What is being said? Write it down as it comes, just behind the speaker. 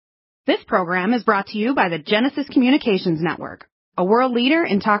This program is brought to you by the Genesis Communications Network, a world leader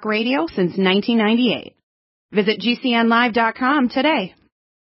in talk radio since 1998. Visit GCNlive.com today.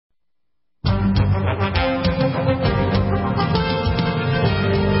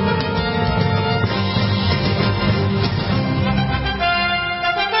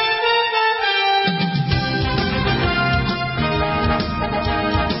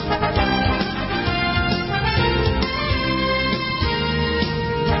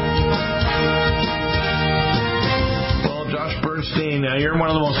 Bernstein, you're one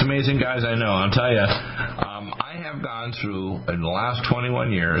of the most amazing guys I know. I'll tell you, I have gone through, in the last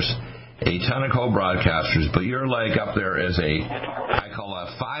 21 years, a ton of co-broadcasters, but you're like up there as I call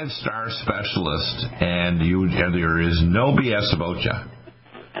a 5-star specialist, and there is no BS about you.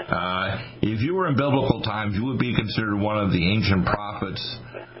 If you were in biblical times, you would be considered one of the ancient prophets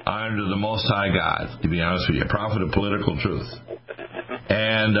under the Most High God, to be honest with you, a prophet of political truth.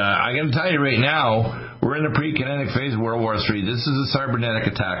 And I can tell you right now, we're in the pre-kinetic phase of World War III. This is a cybernetic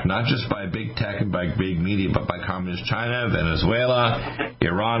attack, not just by big tech and by big media, but by communist China, Venezuela,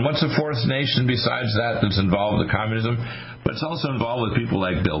 Iran. What's the fourth nation besides that that's involved with communism? But it's also involved with people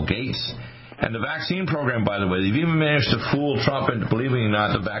like Bill Gates. And the vaccine program, by the way, they've even managed to fool Trump into believing or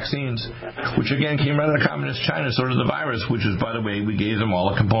not the vaccines, which again came out of communist China, sort of the virus, which is, by the way, we gave them all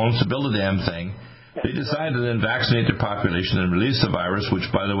the components to build a damn thing. They decided to then vaccinate their population and release the virus, which,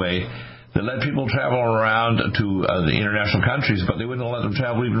 by the way, they let people travel around to the international countries, but they wouldn't let them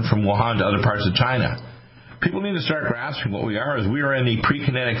travel even from Wuhan to other parts of China. People need to start grasping what we are, is we are in the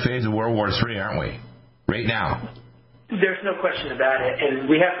pre-kinetic phase of World War III, aren't we? Right now. There's no question about it, and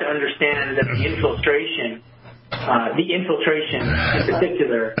we have to understand that the infiltration in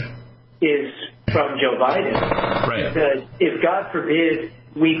particular, is from Joe Biden. Right. Because if, God forbid,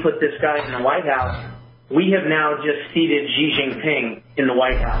 we put this guy in the White House, we have now just seated Xi Jinping in the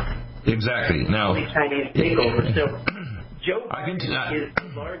White House. Exactly. Now, the Chinese takeover. So Joe Biden is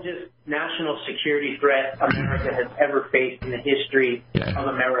the largest national security threat America has ever faced in the history of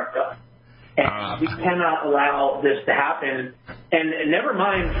America. And we cannot allow this to happen. And never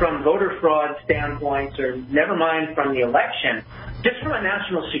mind from voter fraud standpoints, or never mind from the election, just from a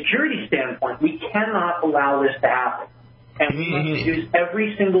national security standpoint, we cannot allow this to happen. And we must use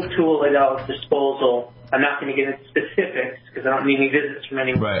every single tool at our disposal. I'm not going to get into specifics because I don't need any visits from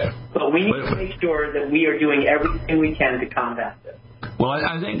anyone. Right. But we need to make sure that we are doing everything we can to combat this. Well,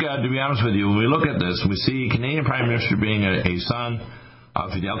 I think, to be honest with you, when we look at this, we see Canadian Prime Minister being a son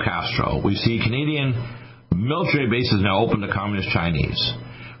of Fidel Castro. We see Canadian military bases now open to Communist Chinese.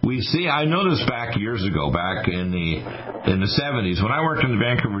 We see, I know this back years ago, back in the 70s, when I worked in the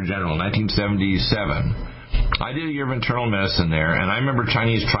Vancouver General in 1977. I did a year of internal medicine there, and I remember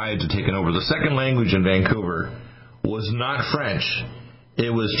Chinese tribes had taken over. The second language in Vancouver was not French. It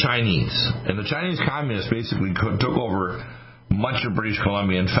was Chinese. And the Chinese communists basically took over much of British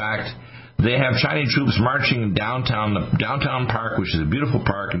Columbia. In fact, they have Chinese troops marching downtown, the downtown park, which is a beautiful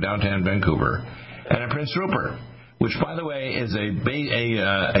park in downtown Vancouver, and in Prince Rupert, which, by the way, is a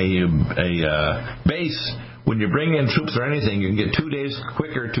base. When you bring in troops or anything, you can get 2 days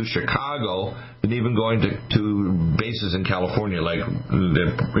quicker to Chicago than even going to bases in California, like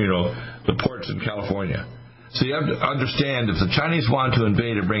the ports in California. So you have to understand, if the Chinese want to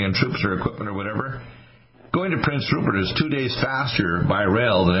invade or bring in troops or equipment or whatever, going to Prince Rupert is 2 days faster by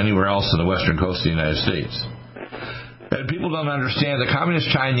rail than anywhere else on the western coast of the United States. And people don't understand the Communist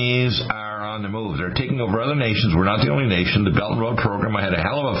Chinese are on the move. They're taking over other nations. We're not the only nation. The Belt and Road program, I had a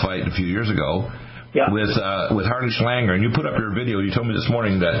hell of a fight a few years ago. Yeah. With Harley Schlanger, and you put up your video. You told me this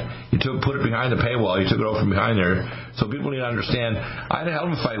morning that you put it behind the paywall. You took it over from behind there, so people need to understand. I had a hell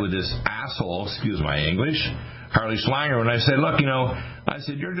of a fight with this asshole, excuse my English, Harley Schlanger. When I said, look, I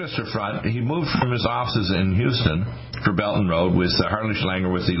said, you're just a front. He moved from his offices in Houston for Belt and Road with Harley Schlanger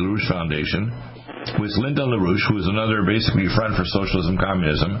with the LaRouche Foundation, with Linda LaRouche, who is another basically front for socialism,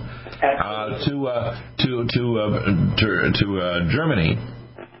 communism, to Germany,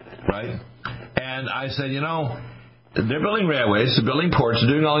 right? And I said, they're building railways, they're building ports,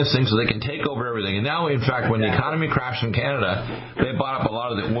 they're doing all these things so they can take over everything. And now, in fact, when the economy crashed in Canada, they bought up a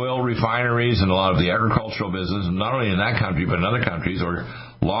lot of the oil refineries and a lot of the agricultural business, not only in that country but in other countries, or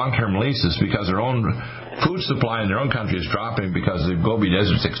long-term leases, because their own food supply in their own country is dropping because the Gobi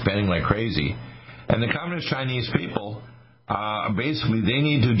Desert's expanding like crazy. And the Communist Chinese people, basically, they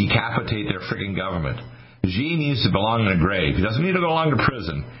need to decapitate their freaking government. Xi needs to belong in a grave. He doesn't need to go along to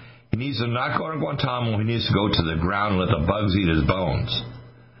prison. He needs to not go to Guantanamo. He needs to go to the ground and let the bugs eat his bones.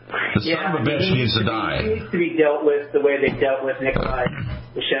 The son of a bitch needs to die. He needs to be dealt with the way they dealt with Nikolai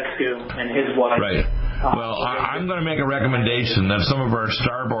Ceausescu and his wife. Right. Well, I'm going to make a recommendation that some of our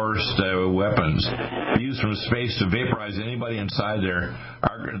starburst weapons be used from space to vaporize anybody inside their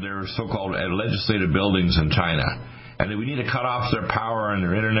so-called legislative buildings in China. And we need to cut off their power and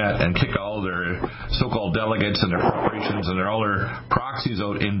their internet and kick all their so-called delegates and their corporations and all their proxies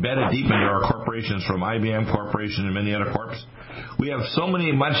out, embedded deep into our corporations from IBM Corporation and many other corps. We have so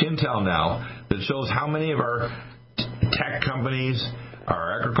much intel now that shows how many of our tech companies,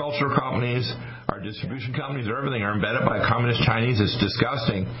 our agricultural companies, our distribution companies, or everything are embedded by communist Chinese. It's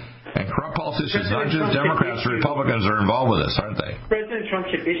disgusting. And corrupt politicians, not just Democrats or Republicans, are involved with this, aren't they? President Trump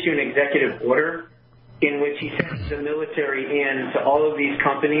should issue an executive order in which he sends the military in to all of these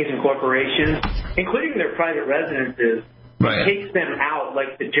companies and corporations, including their private residences, and takes them out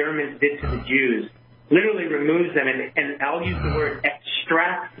like the Germans did to the Jews, literally removes them, and I'll use the word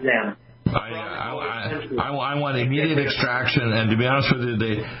extract them. I want immediate extraction, and to be honest with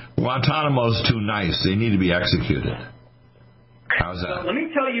you, Guantanamo's too nice. They need to be executed. How's that? So let me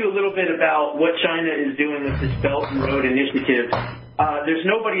tell you a little bit about what China is doing with this Belt and Road Initiative. There's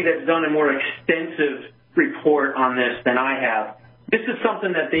nobody that's done a more extensive report on this than I have. This is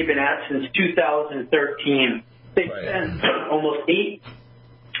something that they've been at since 2013. They've spent almost $8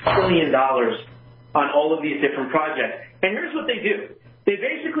 trillion on all of these different projects. And here's what they do. They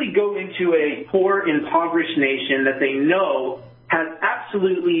basically go into a poor, impoverished nation that they know has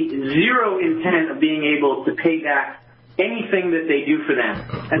absolutely zero intent of being able to pay back anything that they do for them.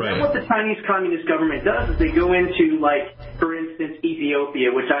 And then what the Chinese Communist government does is they go into, like, for instance, Ethiopia,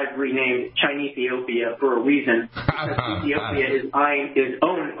 which I've renamed Chinese-Ethiopia for a reason, because Ethiopia is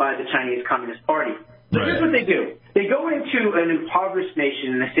owned by the Chinese Communist Party. So here's what they do. They go into an impoverished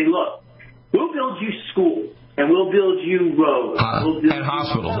nation and they say, look, we'll build you schools, and we'll build you roads. And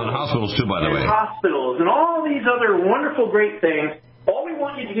hospitals too, by the way. Hospitals, and all these other wonderful, great things. All we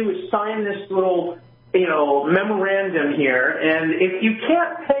want you to do is sign this little memorandum here, and if you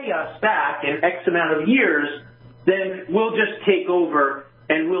can't pay us back in X amount of years, then we'll just take over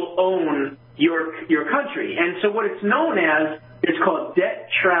and we'll own your country. And so what it's known as is called debt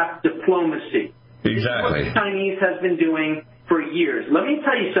trap diplomacy. Exactly. This is what the Chinese has been doing for years. Let me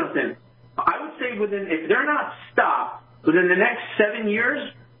tell you something. I would say if they're not stopped, within the next 7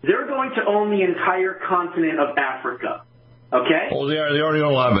 years, they're going to own the entire continent of Africa. Okay? Oh, they already own a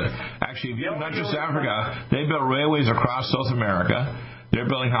lot of it. Actually, if you have not just Africa, they built railways across South America. They're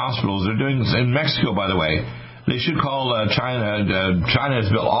building hospitals. They're doing in Mexico, by the way. They should call China. China has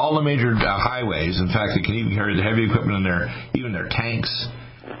built all the major highways. In fact, they can even carry the heavy equipment in even their tanks.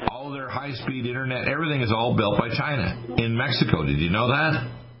 All their high-speed internet, everything is all built by China in Mexico. Did you know that?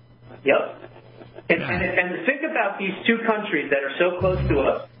 Yep. And think about these two countries that are so close to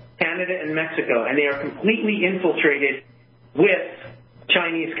us, Canada and Mexico, and they are completely infiltrated with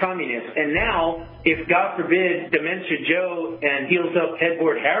Chinese communists. And now, if, God forbid, Dementia Joe and Heels Up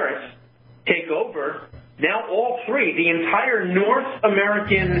Headboard Harris take over, now all three, the entire North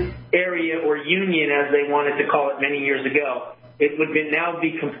American area, or union as they wanted to call it many years ago, it would now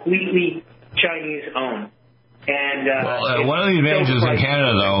be completely Chinese-owned. And one of the advantages in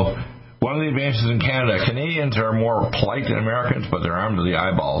Canada, though, Canadians are more polite than Americans, but they're armed to the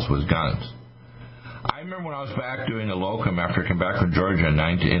eyeballs with guns. I remember when I was back doing a locum after I came back from Georgia in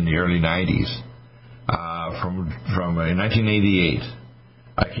the early 90s, from 1988.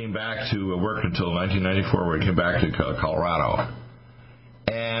 I came back to work until 1994, where I came back to Colorado.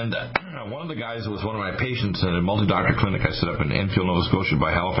 And one of the guys was one of my patients at a multi-doctor clinic I set up in Enfield, Nova Scotia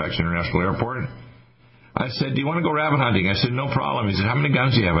by Halifax International Airport. I said, do you want to go rabbit hunting? I said, no problem. He said, how many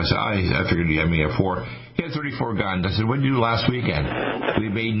guns do you have? I said, I figured you had me at 4. He had 34 guns. I said, what did you do last weekend? We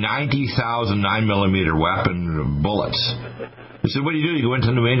made 90,000 9mm weapon bullets. He said, what do? You go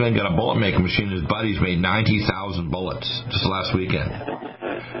into New England, got a bullet making machine. His buddies made 90,000 bullets just last weekend.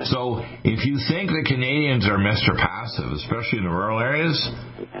 So if you think the Canadians are Mr. Passive, especially in the rural areas,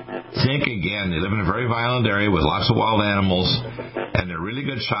 think again. They live in a very violent area with lots of wild animals, and they're really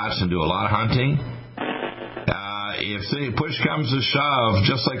good shots and do a lot of hunting. If push comes to shove,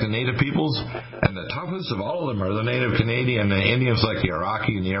 just like the native peoples, and the toughest of all of them are the native Canadian, the Indians like the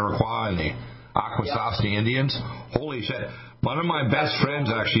Iraqi and the Iroquois and the Akwesasne Indians. Holy shit. One of my best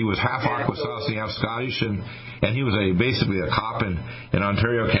friends actually was half Akwesasne, half Scottish, and he was basically a cop in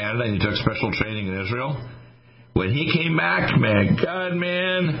Ontario, Canada, and he took special training in Israel. When he came back, man,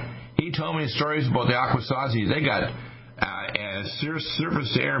 he told me stories about the Akwesasne. They got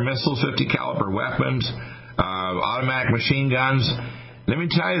surface-to-air missiles, 50 caliber weapons, automatic machine guns. Let me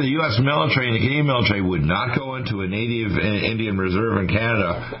tell you, the U.S. military and the Canadian military would not go into a native Indian reserve in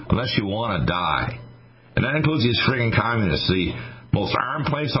Canada unless you want to die. And that includes these friggin' communists. The most armed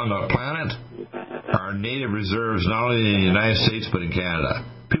place on the planet, are native reserves not only in the United States but in Canada.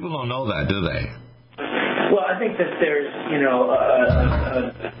 People don't know that, do they? Well, I think that there's,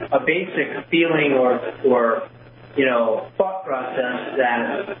 a basic feeling or thought process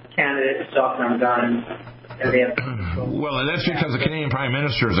that Canada is soft on guns. Well, and that's because the Canadian Prime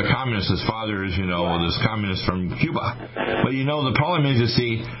Minister is a communist. His father is, this communist from Cuba. But, the problem is, you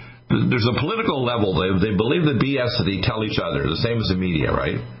see, there's a political level. They believe the BS that they tell each other, the same as the media,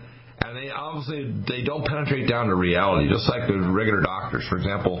 right? And they don't penetrate down to reality, just like the regular doctors. For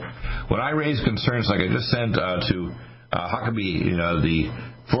example, when I raise concerns, like I just sent to Huckabee, the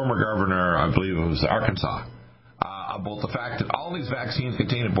former governor, I believe it was Arkansas, about the fact that all these vaccines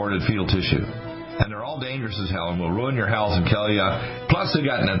contain aborted fetal tissue. And they're all dangerous as hell and will ruin your health and kill you. Plus, they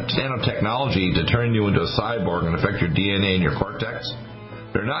got nanotechnology to turn you into a cyborg and affect your DNA and your cortex.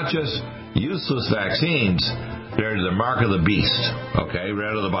 They're not just useless vaccines. They're the mark of the beast, okay, right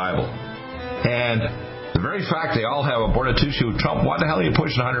out of the Bible. And the very fact they all have aborted tissue, Trump, why the hell are you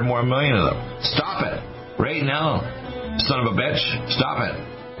pushing 100 more million of them? Stop it. Right now, son of a bitch. Stop it.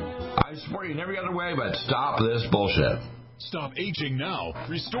 I support you in every other way, but stop this bullshit. Stop aging now.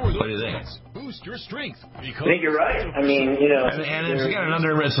 Restore those. What do you think? Boost your strength. I think you're right. I mean, And it's again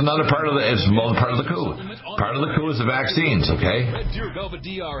it's another part of the coup. Part of the coup is the vaccines. Okay. Red Deer Velvet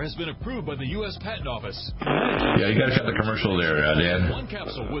DR has been approved by the U.S. Patent Office. Yeah, you got to cut the commercial there, Dan. One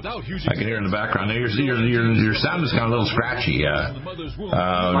capsule without huge. I can hear in the background. Your sound is kind of a little scratchy.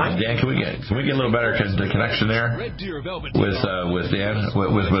 Dan, can we get a little better connection there with Dan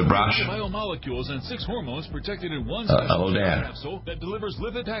with Brush? Biomolecules and 6 hormones protected in one. Dan. That delivers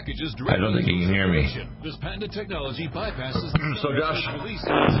lipid packages I don't think you can hear me. This patented technology bypasses So, Josh,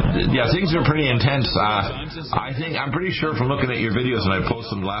 things are pretty intense. I'm pretty sure from looking at your videos, and I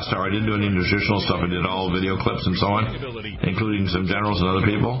posted them last hour, I didn't do any nutritional stuff. I did all video clips and so on, including some generals and other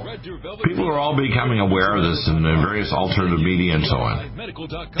people. People are all becoming aware of this in various alternative media and so on.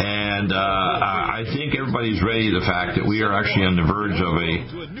 And I think everybody's ready to the fact that we are actually on the verge of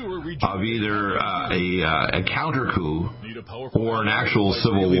either a counter coup or an actual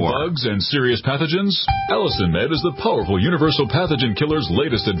civil war. Bugs and serious pathogens? Allicin Med is the powerful universal pathogen killer's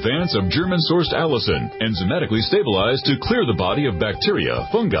latest advance of German-sourced allicin, enzymatically stabilized to clear the body of bacteria,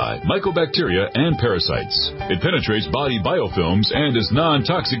 fungi, mycobacteria, and parasites. It penetrates body biofilms and is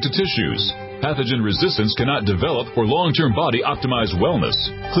non-toxic to tissues. Pathogen resistance cannot develop for long-term body-optimized wellness.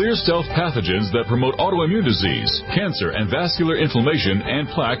 Clear stealth pathogens that promote autoimmune disease, cancer, and vascular inflammation and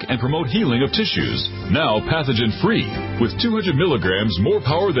plaque and promote healing of tissues. Now pathogen-free. With 200 milligrams more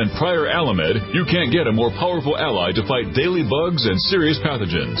power than prior Alamed, you can't get a more powerful ally to fight daily bugs and serious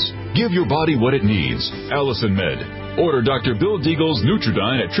pathogens. Give your body what it needs. Allicin Med. Order Dr. Bill Deagle's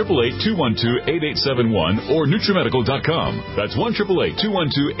Nutridyne at 888-212-8871 or NutriMedical.com. That's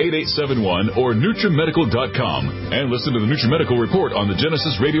 1-888-212-8871 or NutriMedical.com. And listen to the NutriMedical Report on the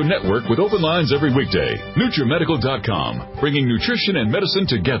Genesis Radio Network with open lines every weekday. NutriMedical.com, bringing nutrition and medicine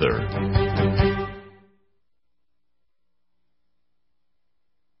together.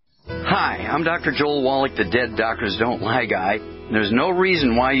 Hi, I'm Dr. Joel Wallach, the Dead Doctors Don't Lie guy. There's no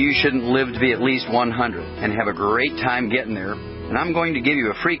reason why you shouldn't live to be at least 100 and have a great time getting there. And I'm going to give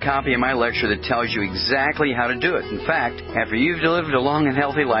you a free copy of my lecture that tells you exactly how to do it. In fact, after you've lived a long and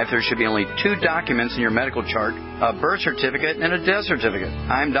healthy life, there should be only 2 documents in your medical chart, a birth certificate and a death certificate.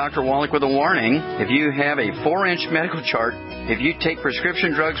 I'm Dr. Wallach with a warning. If you have a 4-inch medical chart, if you take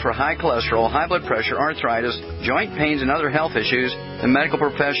prescription drugs for high cholesterol, high blood pressure, arthritis, joint pains, and other health issues, the medical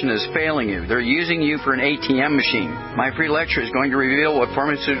profession is failing you. They're using you for an ATM machine. My free lecture is going to reveal what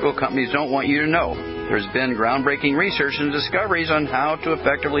pharmaceutical companies don't want you to know. There's been groundbreaking research and discoveries on how to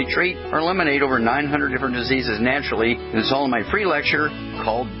effectively treat or eliminate over 900 different diseases naturally, and it's all in my free lecture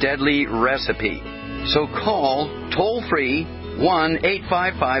called Deadly Recipe. So call toll-free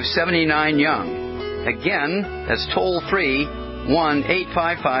 1-855-79-YOUNG. Again, that's toll-free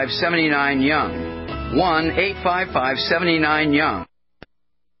 1-855-79-YOUNG. 1-855-79-YOUNG.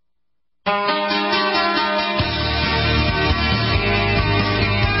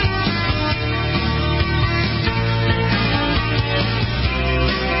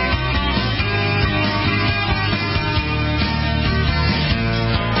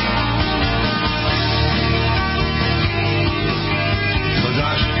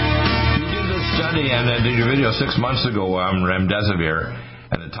 And I did your video 6 months ago on Remdesivir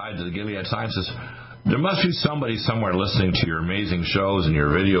and it tied to the Gilead Sciences. There must be somebody somewhere listening to your amazing shows and your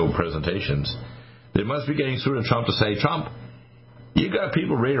video presentations. They must be getting through to Trump to say, Trump, you got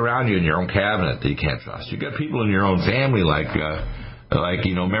people right around you in your own cabinet that you can't trust. You got people in your own family,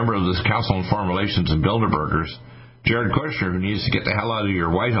 member of this Council on Foreign Relations and Bilderbergers, Jared Kushner, who needs to get the hell out of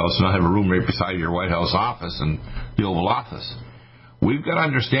your White House and not have a room right beside your White House office and the Oval Office. We've got to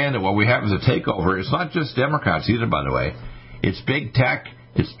understand that what we have is a takeover. It's not just Democrats either, by the way. It's big tech.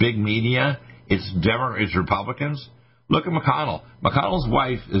 It's big media. It's Republicans. Look at McConnell. McConnell's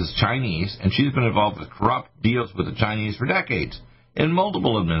wife is Chinese, and she's been involved with corrupt deals with the Chinese for decades in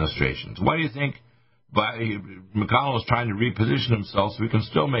multiple administrations. Why do you think McConnell is trying to reposition himself so he can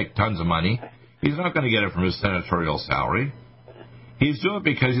still make tons of money? He's not going to get it from his senatorial salary. He's doing it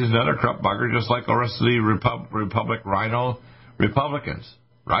because he's another corrupt bugger just like the rest of the Republic Rhino Republicans,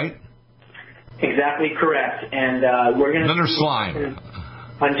 right? Exactly correct. And we're going to another slime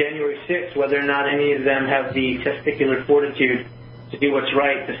on January 6th whether or not any of them have the testicular fortitude to do what's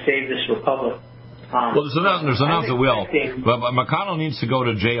right to save this republic. Well, there's enough that will. But McConnell needs to go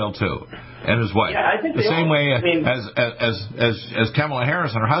to jail too, and his wife. Yeah, I think the same way as Kamala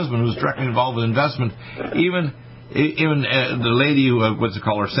Harris and her husband, who's directly involved with investment. Even the lady who what's it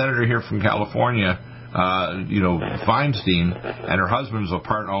called, her senator here from California, Feinstein, and her husband is a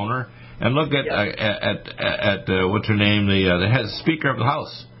part owner. And look at what's her name, the head Speaker of the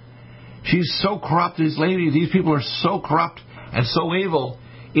House. She's so corrupt. These people are so corrupt and so evil.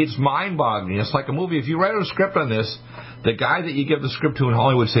 It's mind-boggling. It's like a movie. If you write a script on this, the guy that you give the script to in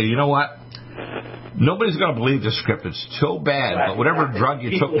Hollywood say, you know what? Nobody's going to believe this script. It's so bad. But whatever drug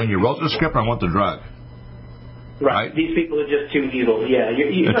you took when you wrote the script, I want the drug. Right. These people are just too evil. Yeah.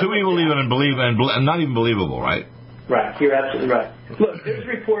 They're too evil even and not even believable, right? Right. You're absolutely right. Look, there's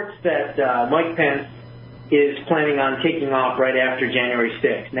reports that Mike Pence is planning on taking off right after January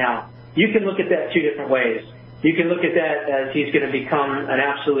 6th. Now, you can look at that two different ways. You can look at that as he's going to become an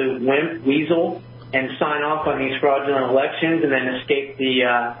absolute wimp, weasel, and sign off on these fraudulent elections and then escape the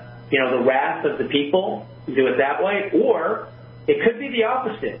wrath of the people, do it that way. Or it could be the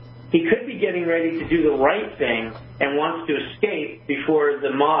opposite. He could be getting ready to do the right thing and wants to escape before the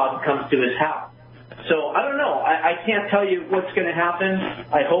mob comes to his house. So I don't know. I can't tell you what's going to happen.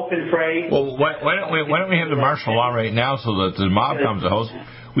 I hope and pray. Well, why don't we have the martial law right now so that the mob comes to host?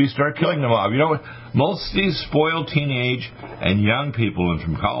 We start killing the mob. You know what? Most of these spoiled teenage and young people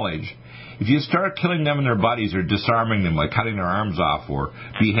from college, if you start killing them and their buddies or disarming them, like cutting their arms off or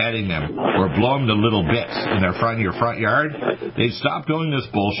beheading them or blow them to little bits in your front yard, they stop doing this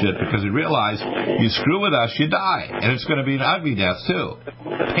bullshit because they realize you screw with us, you die. And it's going to be an ugly death, too.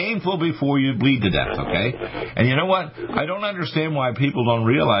 Painful before you bleed to death, okay? And you know what? I don't understand why people don't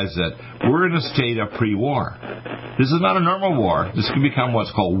realize that we're in a state of pre-war. This is not a normal war. This can become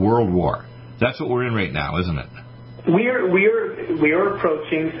what's called World War. That's what we're in right now, isn't it? We're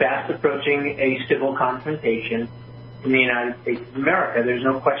fast approaching a civil confrontation in the United States of America. There's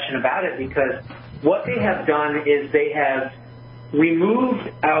no question about it, because what they have done is they have removed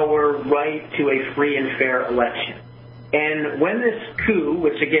our right to a free and fair election. And when this coup,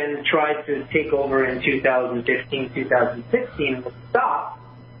 which again tried to take over in 2015, 2016, was stopped,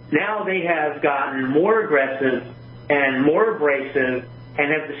 now they have gotten more aggressive and more abrasive and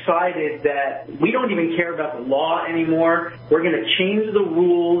have decided that we don't even care about the law anymore. We're going to change the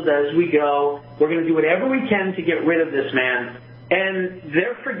rules as we go. We're going to do whatever we can to get rid of this man. And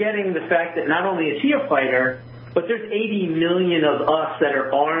they're forgetting the fact that not only is he a fighter, but there's 80 million of us that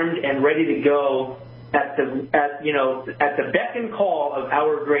are armed and ready to go at the beck and call of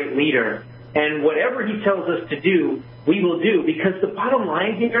our great leader. And whatever he tells us to do, we will do, because the bottom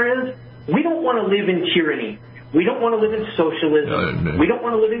line here is we don't want to live in tyranny. We don't want to live in socialism. We don't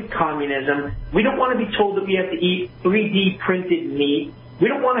want to live in communism. We don't want to be told that we have to eat 3D printed meat. We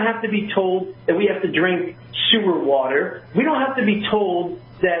don't want to have to be told that we have to drink sewer water. We don't have to be told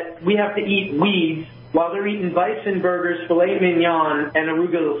that we have to eat weeds while they're eating bison burgers, filet mignon, and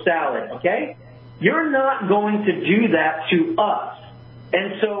arugula salad, okay? You're not going to do that to us.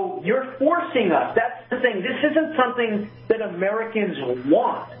 And so you're forcing us. That's the thing. This isn't something that Americans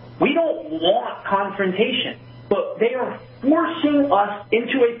want. We don't want confrontation. But they are forcing us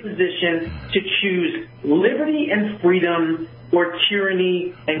into a position to choose liberty and freedom or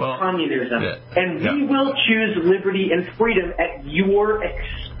tyranny and communism. We will choose liberty and freedom at your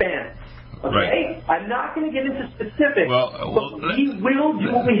expense. Okay? Right. I'm not going to get into specifics, but we will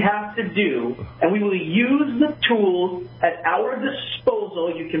do what we have to do, and we will use the tools at our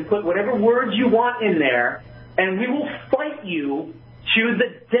disposal. You can put whatever words you want in there, and we will fight you to the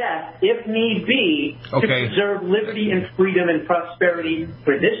death, if need be, to preserve liberty and freedom and prosperity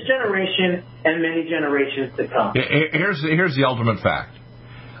for this generation and many generations to come. Here's the ultimate fact.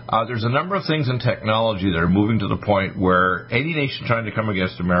 there's a number of things in technology that are moving to the point where any nation trying to come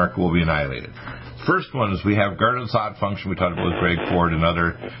against America will be annihilated. First one is we have guarded thought function. We talked about with Greg Ford and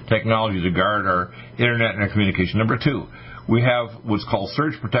other technology to guard our internet and our communication. Number two, we have what's called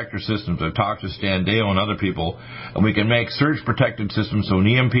surge protector systems. I've talked to Stan Dale and other people, and we can make surge protected systems so an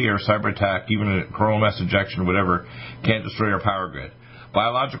EMP or cyber attack, even a coronal mass ejection or whatever, can't destroy our power grid.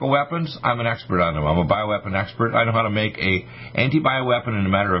 Biological weapons, I'm an expert on them. I'm a bioweapon expert. I know how to make a anti-bioweapon in a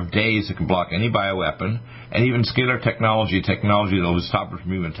matter of days that can block any bioweapon, and even scalar technology that will stop it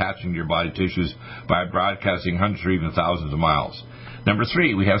from even attaching to your body tissues by broadcasting hundreds or even thousands of miles. Number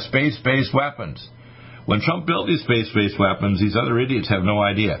three, we have space-based weapons. When Trump built these space-based weapons, these other idiots have no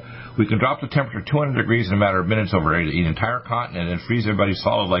idea. We can drop the temperature 200 degrees in a matter of minutes over an entire continent and freeze everybody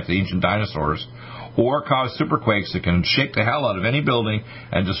solid like the ancient dinosaurs, or cause superquakes that can shake the hell out of any building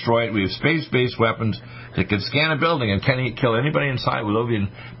and destroy it. We have space-based weapons that can scan a building and can kill anybody inside without even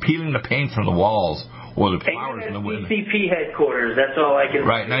peeling the paint from the walls or the flowers in the window. CCP headquarters, that's all I can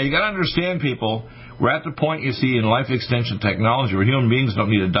Right. Now, you got to understand, people, we're at the point, you see, in life extension technology where human beings don't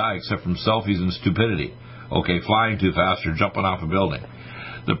need to die except from selfies and stupidity. Okay, flying too fast or jumping off a building.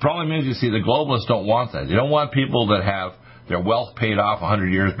 The problem is, you see, the globalists don't want that. They don't want people that have their wealth paid off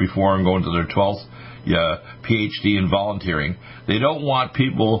 100 years before and going to their 12th PhD in volunteering. They don't want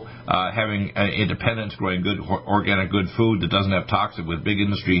people having independence, growing good organic good food that doesn't have toxic with big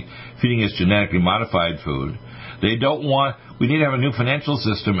industry feeding us genetically modified food. They don't want, we need to have a new financial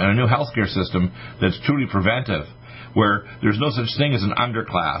system and a new healthcare system that's truly preventive, where there's no such thing as an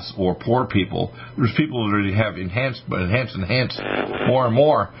underclass or poor people. There's people that already have enhanced more and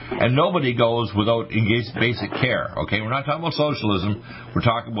more, and nobody goes without engaged basic care. Okay, we're not talking about socialism. We're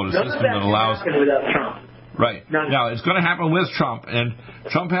talking about a system that allows. Without Trump. Right. Now, it's going to happen with Trump, and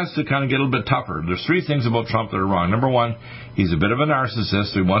Trump has to kind of get a little bit tougher. There's three things about Trump that are wrong. Number one, he's a bit of a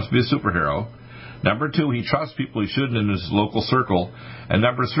narcissist, so he wants to be a superhero. Number two, he trusts people he shouldn't in his local circle. And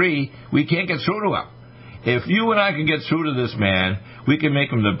number three, we can't get through to him. If you and I can get through to this man, we can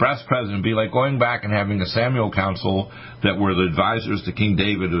make him the best president. Be like going back and having the Samuel Council that were the advisors to King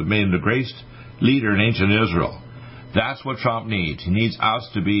David, who have made him the greatest leader in ancient Israel. That's what Trump needs. He needs us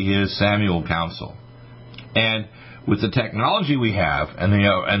to be his Samuel Council. And with the technology we have and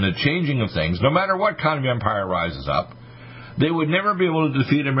the changing of things, no matter what kind of empire rises up, they would never be able to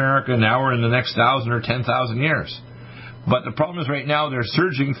defeat America now or in the next 1,000 or 10,000 years. But the problem is right now they're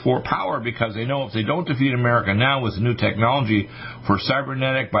surging for power because they know if they don't defeat America now with new technology for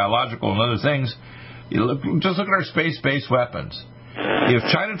cybernetic, biological, and other things, just look at our space-based weapons. If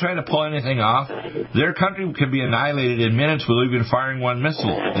China tried to pull anything off, their country could be annihilated in minutes without even firing one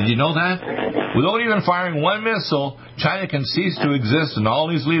missile. Did you know that? Without even firing one missile, China can cease to exist, and all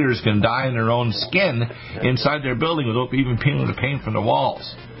these leaders can die in their own skin inside their building without even peeling the paint from the walls.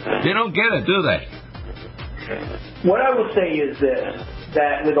 They don't get it, do they? What I will say is this,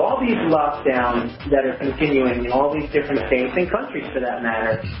 that with all these lockdowns that are continuing in all these different states and countries for that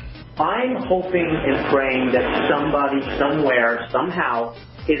matter, I'm hoping and praying that somebody, somewhere, somehow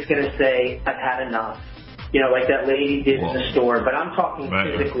is going to say, I've had enough. You know, like that lady did in the store. But I'm talking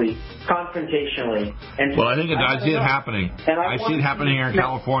physically, confrontationally. And well, I think I see it happening. I see it happening here in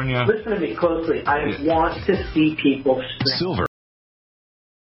California. Listen to me closely. I want to see people Silver.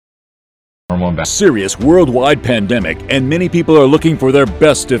 Serious worldwide pandemic, and many people are looking for their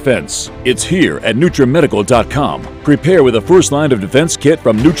best defense. It's here at NutriMedical.com. Prepare with a first line of defense kit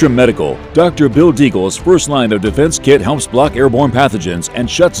from NutriMedical. Dr. Bill Deagle's first line of defense kit helps block airborne pathogens and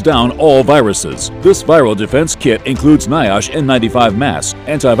shuts down all viruses. This viral defense kit includes NIOSH N95 mask,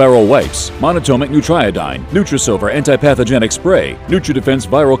 antiviral wipes, monatomic nutriodine, Nutrisilver antipathogenic spray, NutriDefense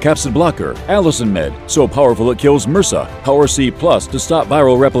viral capsid blocker, Allison Med, so powerful it kills MRSA, Power C Plus to stop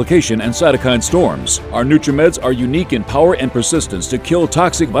viral replication and cytokine storms. Our NutriMeds are unique in power and persistence to kill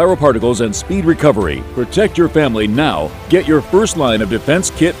toxic viral particles and speed recovery. Protect your family now. Get your first line of defense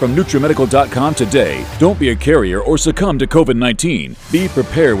kit from NutriMedical.com today. Don't be a carrier or succumb to COVID-19. Be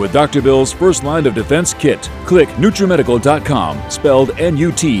prepared with Dr. Bill's first line of defense kit. Click NutriMedical.com, spelled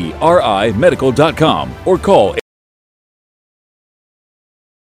N-U-T-R-I medical.com, or call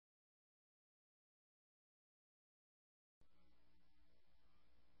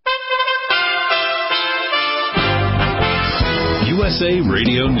USA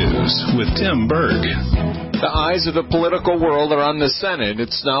Radio News with Tim Berg. The eyes of the political world are on the Senate.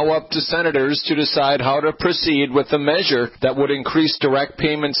 It's now up to senators to decide how to proceed with the measure that would increase direct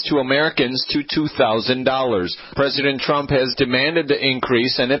payments to Americans to $2,000. President Trump has demanded the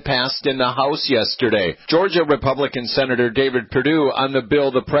increase, and it passed in the House yesterday. Georgia Republican Senator David Perdue on the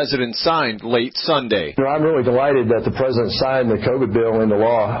bill the president signed late Sunday. I'm really delighted that the president signed the COVID bill into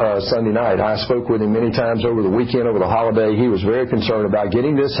law Sunday night. I spoke with him many times over the weekend, over the holiday. He was very concerned about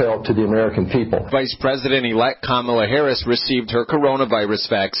getting this help to the American people. Vice President-elect Kamala Harris received her coronavirus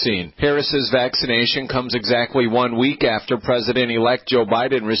vaccine. Harris's vaccination comes exactly 1 week after President-elect Joe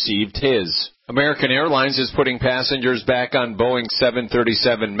Biden received his. American Airlines is putting passengers back on Boeing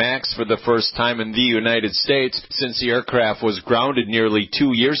 737 MAX for the first time in the United States since the aircraft was grounded nearly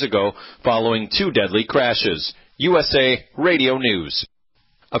 2 years ago following 2 deadly crashes. USA Radio News.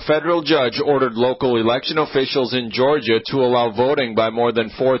 A federal judge ordered local election officials in Georgia to allow voting by more than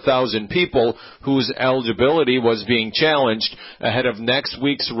 4,000 people whose eligibility was being challenged ahead of next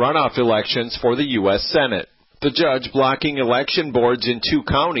week's runoff elections for the U.S. Senate. The judge blocking election boards in 2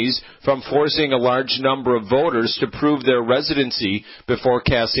 counties from forcing a large number of voters to prove their residency before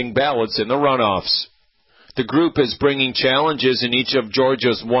casting ballots in the runoffs. The group is bringing challenges in each of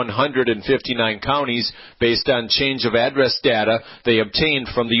Georgia's 159 counties based on change of address data they obtained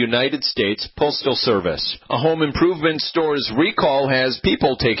from the United States Postal Service. A home improvement store's recall has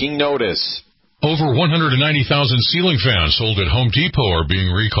people taking notice. Over 190,000 ceiling fans sold at Home Depot are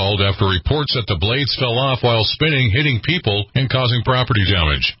being recalled after reports that the blades fell off while spinning, hitting people and causing property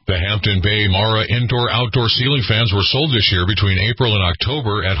damage. The Hampton Bay Mara indoor-outdoor ceiling fans were sold this year between April and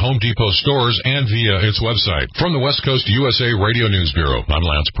October at Home Depot stores and via its website. From the West Coast USA Radio News Bureau, I'm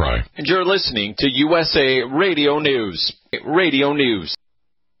Lance Pry. And you're listening to USA Radio News. Radio News.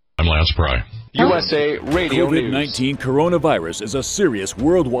 I'm Lance Pry. USA Radio COVID-19 coronavirus is a serious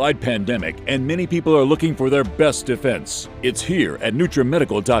worldwide pandemic, and many people are looking for their best defense. It's here at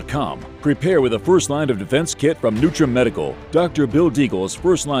NutriMedical.com. Prepare with a first line of defense kit from NutriMedical. Dr. Bill Deagle's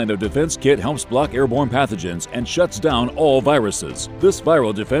first line of defense kit helps block airborne pathogens and shuts down all viruses. This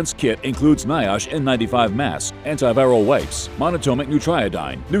viral defense kit includes NIOSH N95 mask, antiviral wipes, monotomic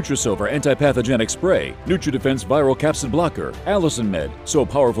Nutriodine, Nutrisilver antipathogenic spray, NutriDefense viral capsid blocker, Allison Med, so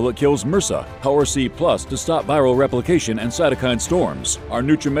powerful it kills MRSA, Power C Plus to stop viral replication and cytokine storms. Our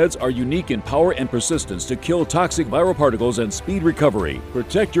NutriMeds are unique in power and persistence to kill toxic viral particles and speed recovery.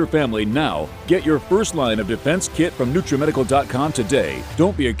 Protect your family now. Get your first line of defense kit from NutriMedical.com today.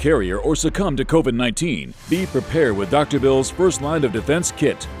 Don't be a carrier or succumb to COVID-19. Be prepared with Dr. Bill's first line of defense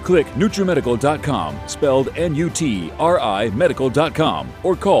kit. Click NutriMedical.com, spelled N-U-T-R-I medical.com,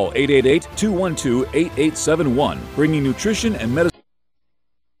 or call 888-212-8871, bringing nutrition and medicine.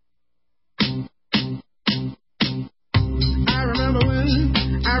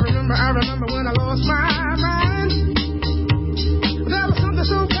 I remember when I lost my mind. There was something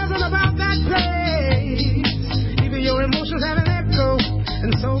so pleasant about that place. Even your emotions have an echo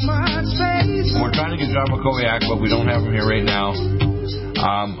in so much space. We're trying to get John McCoviac, but we don't have him here right now.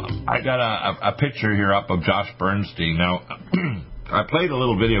 I got a picture here up of Josh Bernstein. Now, I played a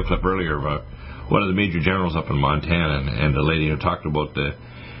little video clip earlier about one of the major generals up in Montana, and the lady who talked about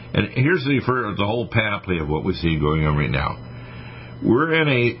and here's the whole panoply of what we see going on right now. We're in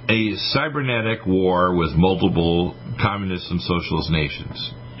a cybernetic war with multiple communist and socialist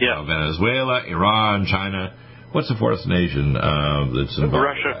nations. Yeah. Venezuela, Iran, China. What's the fourth nation that's involved?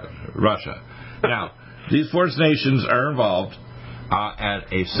 Russia. Now, these fourth nations are involved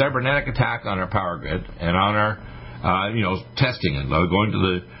at a cybernetic attack on our power grid and on our, testing it, going to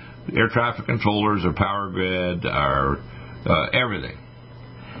the air traffic controllers, our power grid, our everything.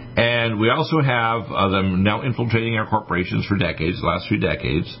 And we also have them now infiltrating our corporations for decades, the last few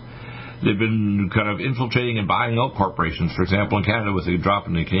decades. They've been kind of infiltrating and buying out corporations. For example, in Canada, with the drop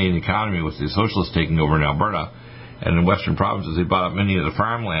in the Canadian economy, with the socialists taking over in Alberta and in western provinces, they bought up many of the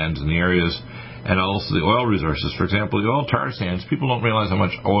farmlands in the areas and also the oil resources. For example, the oil tar sands, people don't realize how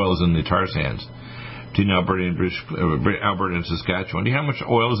much oil is in the tar sands between Alberta and Saskatchewan. Do you know how much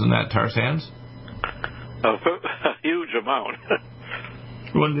oil is in that tar sands? A huge amount.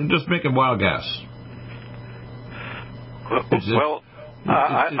 Well, just make a wild guess.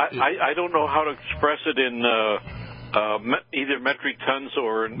 I don't know how to express it in either metric tons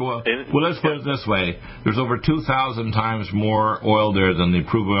or... Well, let's put it this way. There's over 2,000 times more oil there than the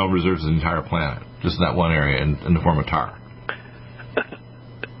approved oil reserves of the entire planet, just in that one area in the form of tar.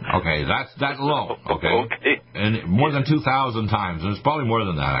 Okay, that's low, okay? And more than 2,000 times, and it's probably more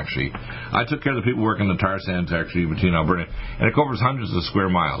than that, actually. I took care of the people working the tar sands, actually, between Alberta, and it covers hundreds of square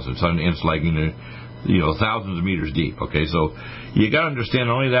miles. It's like, thousands of meters deep. Okay, so you got to understand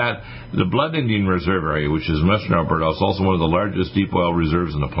not only that, the Blood Indian Reserve area, which is in western Alberta, is also one of the largest deep oil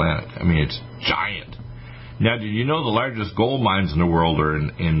reserves on the planet. I mean, it's giant. Now, did you know the largest gold mines in the world are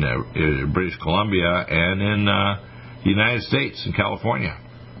in British Columbia and in the United States, in California?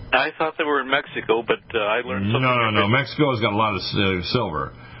 I thought they were in Mexico, but I learned something. No. Mexico has got a lot of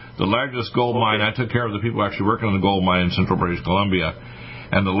silver. The largest gold mine, I took care of the people actually working on the gold mine in central British Columbia,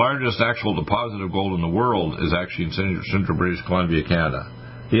 and the largest actual deposit of gold in the world is actually in central British Columbia, Canada.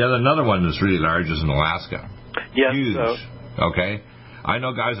 The another one that's really large is in Alaska. Yes. Huge. Okay. I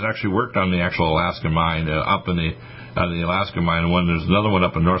know guys that actually worked on the actual Alaska mine, up in the Alaska mine, and there's another one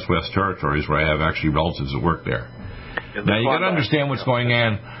up in Northwest Territories where I have actually relatives that work there. Now, you got to understand what's going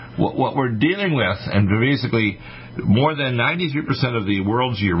on. What we're dealing with, and basically more than 93% of the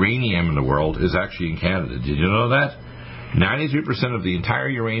world's uranium in the world is actually in Canada. Did you know that? 93% of the entire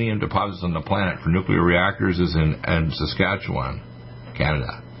uranium deposits on the planet for nuclear reactors is in Saskatchewan,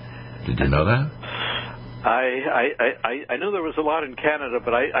 Canada. Did you know that? I know there was a lot in Canada,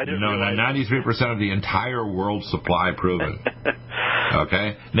 but I didn't know. 93% of the entire world's supply proven.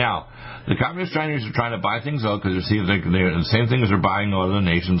 Okay? Now, the Communist Chinese are trying to buy things out because they're the same things they're buying out other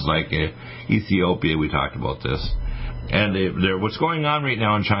nations like Ethiopia. We talked about this. And what's going on right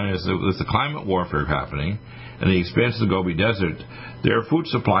now in China is with the climate warfare happening and the expansion of the Gobi Desert, their food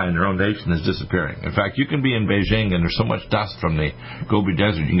supply in their own nation is disappearing. In fact, you can be in Beijing and there's so much dust from the Gobi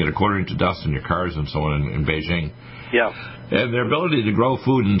Desert, you can get a quarter inch of dust in your cars and so on in Beijing. Yeah. And their ability to grow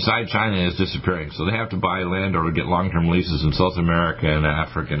food inside China is disappearing. So they have to buy land or get long-term leases in South America and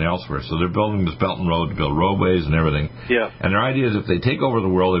Africa and elsewhere. So they're building this Belt and Road to build roadways and everything. Yeah. And their idea is if they take over the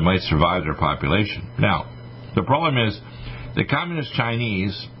world, they might survive their population. Now, the problem is the Communist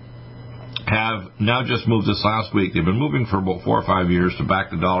Chinese have now just moved this last week. They've been moving for about 4 or 5 years to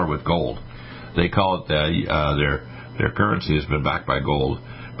back the dollar with gold. They call it their currency has been backed by gold.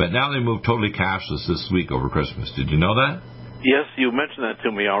 But now they moved totally cashless this week over Christmas. Did you know that? Yes, you mentioned that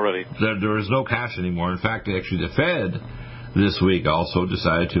to me already. There is no cash anymore. In fact, actually the Fed this week also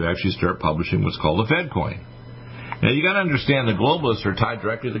decided to actually start publishing what's called the Fed coin. Now, you got to understand the globalists are tied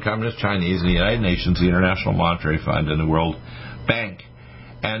directly to the Communist Chinese and the United Nations, the International Monetary Fund, and the World Bank.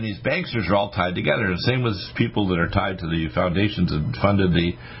 And these banksters are all tied together. And same with people that are tied to the foundations that funded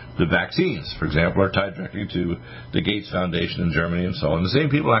the vaccines, for example, are tied directly to the Gates Foundation in Germany and so on. The same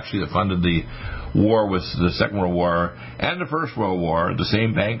people actually that funded the war with the Second World War and the First World War, the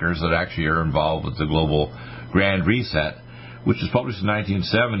same bankers that actually are involved with the global Grand Reset, which was published in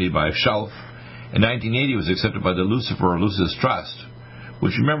 1970 by Shelf. In 1980, it was accepted by the Lucis Trust,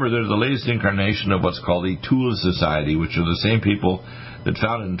 which, remember, they're the latest incarnation of what's called the Tool Society, which are the same people that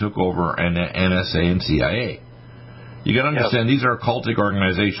founded and took over NSA and CIA. You got to understand, these are cultic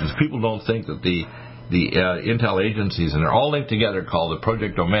organizations. People don't think that the intel agencies, and they're all linked together, called the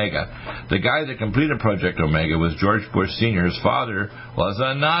Project Omega. The guy that completed Project Omega was George Bush Sr. His father was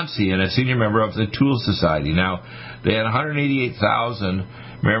a Nazi and a senior member of the Tool Society. Now, they had 188,000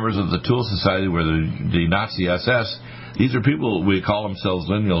 members of the Tool Society, where the Nazi SS. These are people, we call themselves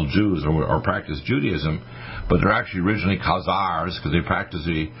lineal Jews or practice Judaism, but they're actually originally Khazars because they practice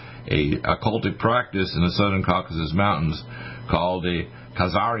a cultic practice in the southern Caucasus Mountains called the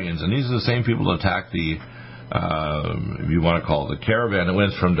Khazarians. And these are the same people that attacked the, if you want to call it, the caravan that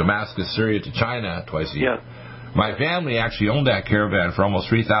went from Damascus, Syria to China twice a year. Yeah. My family actually owned that caravan for almost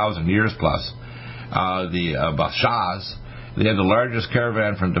 3,000 years plus. The Bashas, they had the largest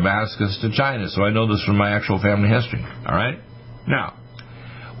caravan from Damascus to China, so I know this from my actual family history. All right? Now,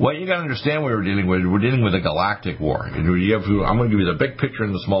 what you got to understand we're dealing with a galactic war. I'm going to give you the big picture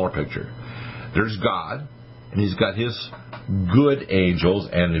and the smaller picture. There's God, and he's got his good angels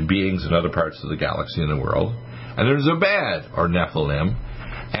and beings in other parts of the galaxy in the world. And there's a bad, or Nephilim.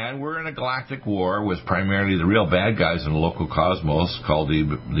 And we're in a galactic war with primarily the real bad guys in the local cosmos called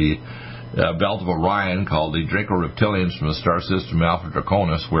the belt of Orion, called the Draco Reptilians from the star system Alpha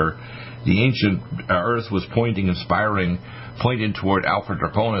Draconis, where the ancient Earth was pointing toward Alpha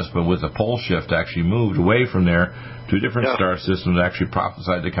Draconis, but with a pole shift actually moved away from there to a different star system that actually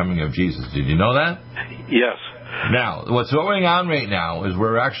prophesied the coming of Jesus. Did you know that? Yes. Now, what's going on right now is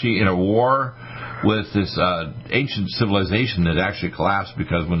we're actually in a war with this ancient civilization that actually collapsed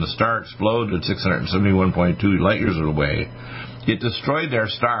because when the star exploded at 671.2 light years away, it destroyed their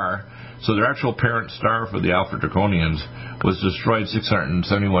star. So their actual parent star for the Alpha Draconians was destroyed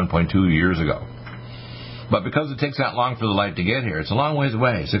 671.2 years ago. But because it takes that long for the light to get here, it's a long ways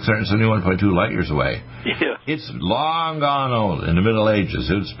away, 671.2 light years away. Yeah. It's long gone old. In the Middle Ages,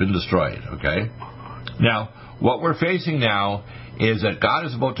 it's been destroyed, okay? Now, What we're facing now is that God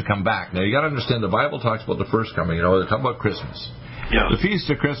is about to come back. Now, you got to understand, the Bible talks about the first coming. You know, they talk about Christmas. Yeah. The Feast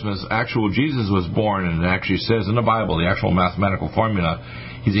of Christmas, Jesus was born, and it actually says in the Bible, the actual mathematical formula,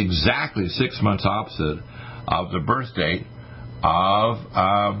 he's exactly 6 months opposite of the birth date of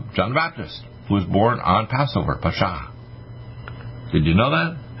John the Baptist, who was born on Passover, Pascha. Did you know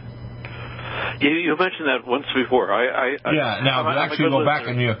that? You mentioned that once before. But actually go back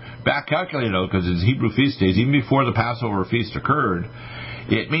and you back calculate it, because it's Hebrew feast days, even before the Passover feast occurred,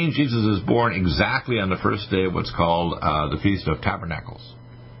 it means Jesus is born exactly on the first day of what's called the Feast of Tabernacles,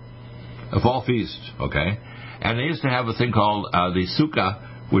 a fall feast, okay? And they used to have a thing called the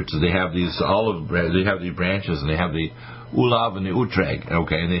Sukkah, which they have these they have these branches, and they have the Ulav and the Utreg,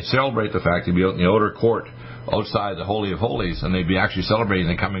 okay? And they celebrate the fact they'd be out in the outer court, outside the Holy of Holies, and they'd be actually celebrating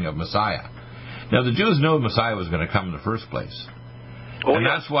the coming of Messiah. Now, the Jews knew Messiah was going to come in the first place.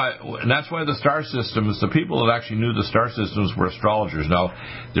 That's why the star systems, the people that actually knew the star systems were astrologers. Now,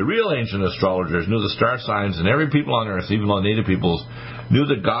 the real ancient astrologers knew the star signs, and every people on earth, even the native peoples, knew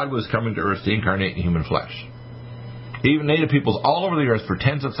that God was coming to earth to incarnate in human flesh. Even native peoples all over the earth for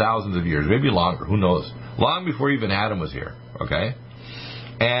tens of thousands of years, maybe longer, who knows, long before even Adam was here, okay?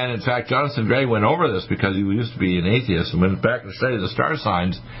 And, in fact, Jonathan Gray went over this because he used to be an atheist and went back and studied the star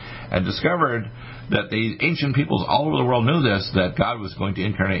signs and discovered that the ancient peoples all over the world knew this, that God was going to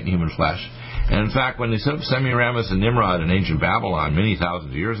incarnate in human flesh. And, in fact, when they set up Semiramis and Nimrod in ancient Babylon many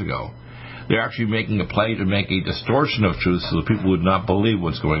thousands of years ago, they're actually making a play to make a distortion of truth so that people would not believe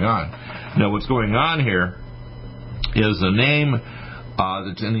what's going on. Now, what's going on here is the name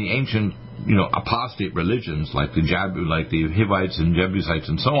that's in the ancient apostate religions, like the Hivites and Jebusites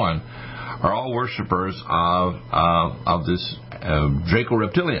and so on, are all worshippers of this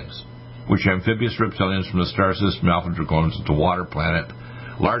Draco-reptilians, which are amphibious reptilians from the star system Alpha Draconis. It's a water planet,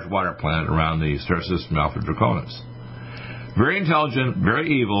 large water planet around the star system Alpha Draconis. Very intelligent, very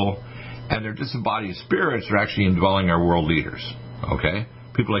evil, and their disembodied spirits are actually indwelling our world leaders. Okay?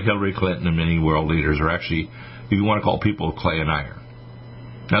 People like Hillary Clinton and many world leaders are actually, if you want to call people, of clay and iron.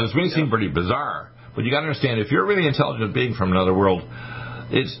 Now, this may seem pretty bizarre, but you got to understand, if you're a really intelligent being from another world,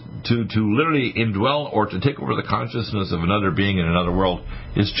 it's to literally indwell or to take over the consciousness of another being in another world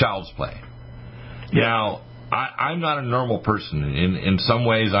is child's play. Now, I'm not a normal person. In some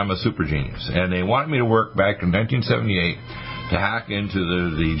ways, I'm a super genius. And they wanted me to work back in 1978 to hack into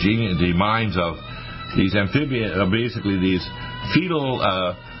the minds of these amphibian, basically these fetal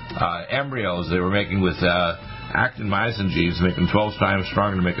embryos they were making with actin-myosin genes, making 12 times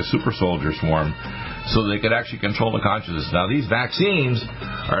stronger to make a super soldier swarm, so they could actually control the consciousness. Now, these vaccines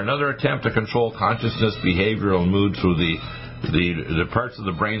are another attempt to control consciousness, behavioral, and mood through the parts of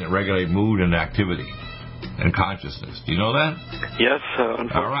the brain that regulate mood and activity and consciousness. Do you know that? Yes,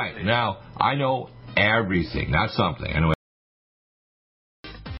 unfortunately. All right. Now, I know everything, not something. I know.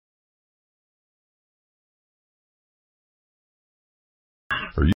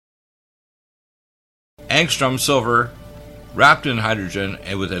 Angstrom silver wrapped in hydrogen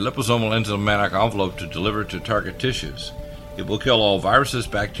and with a liposomal enzymatic envelope to deliver to target tissues. It will kill all viruses,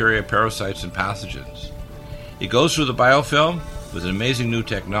 bacteria, parasites, and pathogens. It goes through the biofilm with an amazing new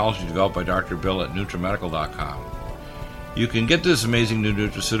technology developed by Dr. Bill at NutriMedical.com. You can get this amazing new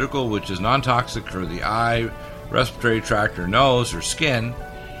nutraceutical, which is non-toxic for the eye, respiratory tract, or nose, or skin,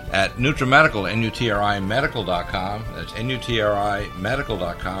 at NutriMedical, NutriMedical.com. That's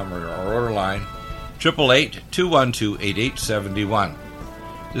NutriMedical.com, or our order line 888-212-8871.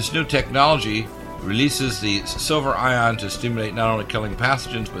 This new technology releases the silver ion to stimulate not only killing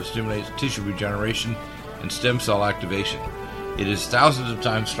pathogens, but stimulates tissue regeneration and stem cell activation. It is thousands of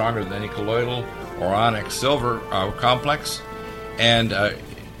times stronger than any colloidal or onyx silver complex, and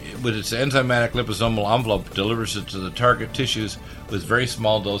with its enzymatic liposomal envelope, delivers it to the target tissues with very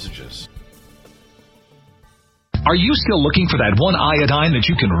small dosages. Are you still looking for that one iodine that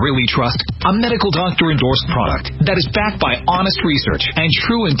you can really trust? A medical doctor-endorsed product that is backed by honest research and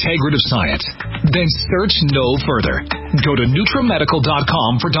true integrative science? Then search no further. Go to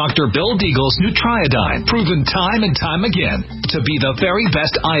NutriMedical.com for Dr. Bill Deagle's Nutriodine, proven time and time again to be the very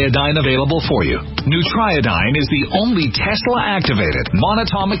best iodine available for you. Nutriodine is the only Tesla-activated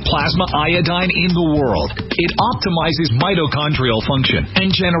monatomic plasma iodine in the world. It optimizes mitochondrial function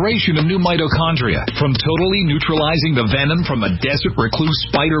and generation of new mitochondria from totally nutrient neutralizing the venom from a desert recluse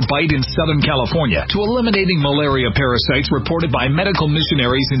spider bite in Southern California to eliminating malaria parasites reported by medical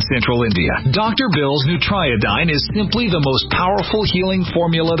missionaries in Central India. Dr. Bill's Nutriodine is simply the most powerful healing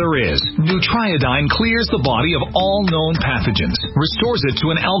formula there is. Nutriodine clears the body of all known pathogens, restores it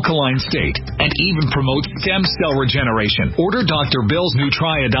to an alkaline state, and even promotes stem cell regeneration. Order Dr. Bill's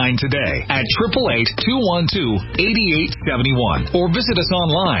Nutriodine today at 888-212-8871 or visit us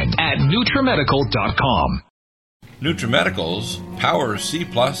online at NutriMedical.com. NutriMedical's Power C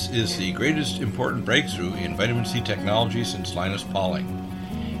Plus is the greatest important breakthrough in vitamin C technology since Linus Pauling.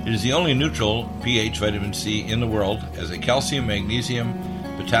 It is the only neutral pH vitamin C in the world as a calcium, magnesium,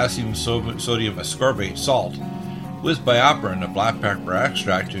 potassium, sodium ascorbate salt with BioPerine, a black pepper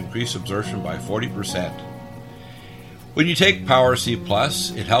extract, to increase absorption by 40%. When you take Power C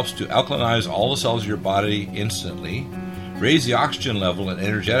Plus, it helps to alkalinize all the cells of your body instantly, raise the oxygen level and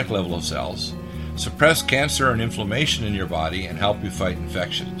energetic level of cells, suppress cancer and inflammation in your body, and help you fight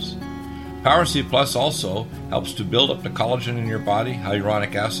infections. Power C Plus also helps to build up the collagen in your body,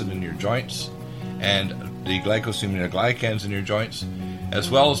 hyaluronic acid in your joints, and the glycosaminoglycans in your joints, as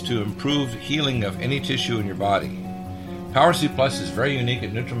well as to improve healing of any tissue in your body. Power C Plus is very unique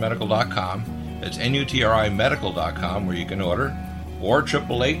at NutriMedical.com. That's NutriMedical.com, where you can order, or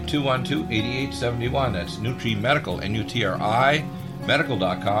 888-212-8871. That's NutriMedical, NUTRI,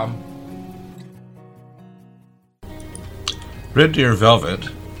 medical.com. Red Deer Velvet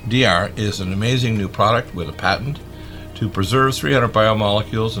DR is an amazing new product with a patent to preserve 300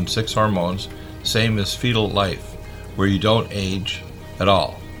 biomolecules and 6 hormones, same as fetal life, where you don't age at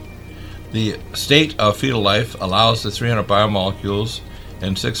all. The state of fetal life allows the 300 biomolecules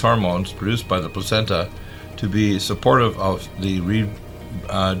and 6 hormones produced by the placenta to be supportive of the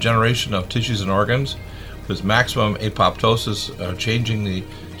regeneration of tissues and organs, with maximum apoptosis, changing the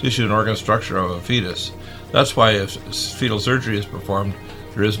tissue and organ structure of a fetus. That's why if fetal surgery is performed,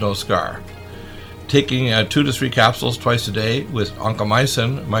 there is no scar. Taking 2 to 3 capsules twice a day with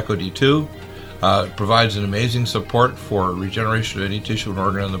oncomycin, myco-D2, provides an amazing support for regeneration of any tissue and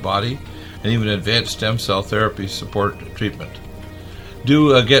organ in the body, and even advanced stem cell therapy support treatment.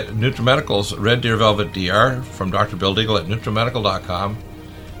 Do get NutriMedical's Red Deer Velvet DR from Dr. Bill Deagle at NutriMedical.com,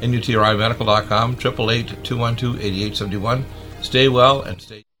 NutriMedical.com, 888-212-8871. Stay well and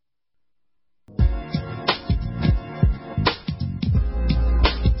stay...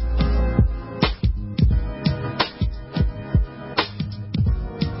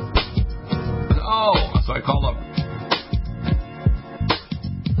 So I called up.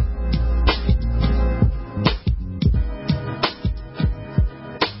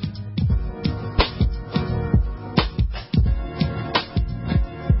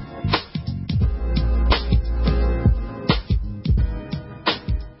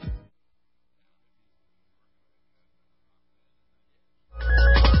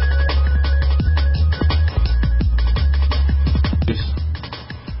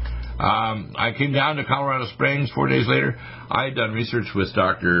 I came down to Colorado Springs 4 days later. I had done research with the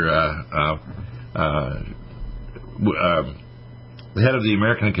head of the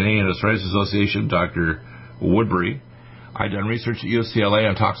American and Canadian Arthritis Association, Dr. Woodbury. I had done research at UCLA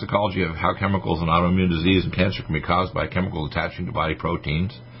on toxicology of how chemicals and autoimmune disease and cancer can be caused by chemicals attaching to body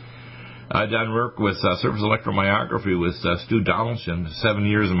proteins. I had done work with surface electromyography with Stu Donaldson, 7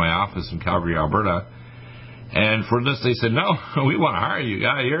 years in my office in Calgary, Alberta. And for this, they said, no, we want to hire you.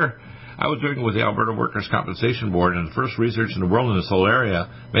 Yeah, I was working with the Alberta Workers' Compensation Board and the first research in the world in this whole area,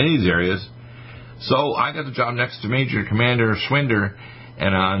 many of these areas. So I got the job next to Major Commander Schwinder,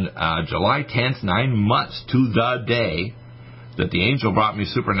 and on July 10th, 9 months to the day, that the angel brought me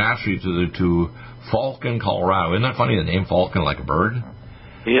supernaturally to Falcon, Colorado. Isn't that funny, the name Falcon, like a bird?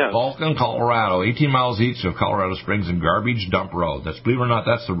 Yeah. Falcon, Colorado, 18 miles east of Colorado Springs and Garbage Dump Road. That's, believe it or not,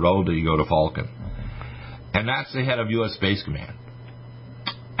 that's the road that you go to Falcon. And that's the head of U.S. Space Command.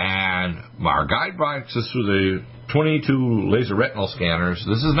 And our guide bikes us through the 22 laser retinal scanners.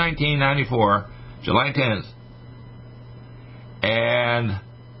 This is 1994, July 10th. And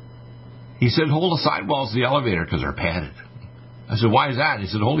he said, hold the sidewalls of the elevator because they're padded. I said, why is that? And he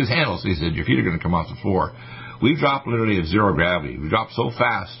said, hold these handles. He said, your feet are going to come off the floor. We dropped literally at zero gravity. We dropped so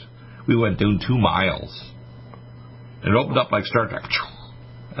fast, we went down 2 miles. And it opened up like Star Trek.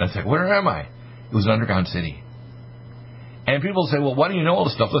 And I said, where am I? It was an underground city. And people say, well, why do you know all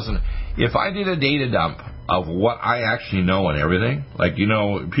this stuff? Listen, if I did a data dump of what I actually know and everything, like, you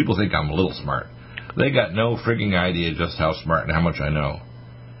know, people think I'm a little smart. They got no frigging idea just how smart and how much I know.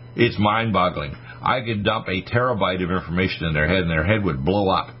 It's mind-boggling. I could dump a terabyte of information in their head, and their head would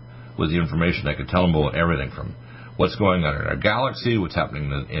blow up with the information. I could tell them about everything from what's going on in our galaxy, what's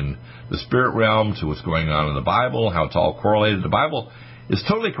happening in the spirit realm, to what's going on in the Bible, how it's all correlated. The Bible is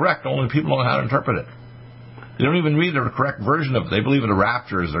totally correct, only people don't know how to interpret it. They don't even read the correct version of it. They believe in the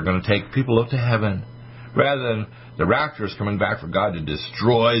raptors are going to take people up to heaven, rather than the raptors coming back for God to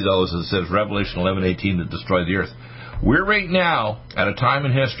destroy those, as it says Revelation 11:18, to destroy the earth. We're right now at a time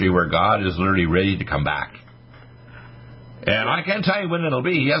in history where God is literally ready to come back. And I can't tell you when it'll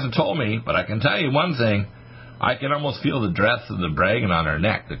be. He hasn't told me, but I can tell you one thing. I can almost feel the breath of the dragon on our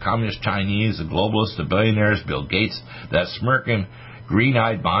neck. The communist Chinese, the globalists, the billionaires, Bill Gates, that smirking,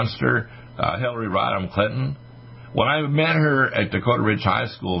 green-eyed monster, Hillary Rodham Clinton. When I met her at Dakota Ridge High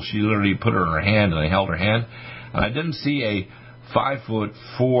School, she literally put her in her hand, and I held her hand. And I didn't see a 5'4"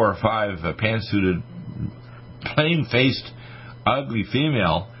 or 5 pantsuited, plain-faced, ugly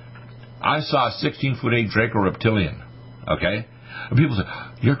female. I saw a 16'8" Draco reptilian. Okay? And people say,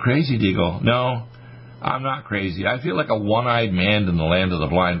 "You're crazy, Deagle." No, I'm not crazy. I feel like a one-eyed man in the land of the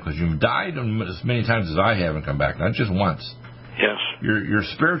blind, because you've died as many times as I have and come back, not just once. Yes. Your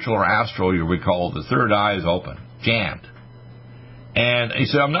spiritual or astral, we call the third eye, is open, jammed. And he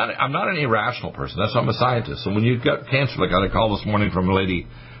said, I'm not an irrational person. That's why I'm a scientist. So when you've got cancer, like I got a call this morning from a lady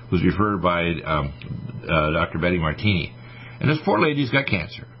who's referred by Dr. Betty Martini. And this poor lady's got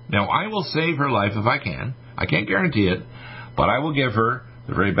cancer. Now, I will save her life if I can. I can't guarantee it, but I will give her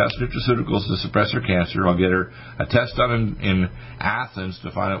the very best nutraceuticals to suppress her cancer. I'll get her a test done in Athens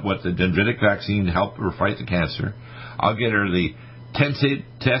to find out what the dendritic vaccine to help her fight the cancer. I'll get her the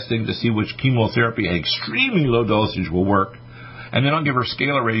testing to see which chemotherapy at extremely low dosage will work. And then I'll give her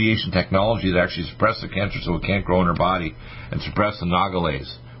scalar radiation technology that actually suppresses the cancer so it can't grow in her body and suppress the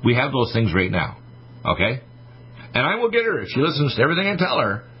Nagalase. We have those things right now. Okay? And I will get her, if she listens to everything I tell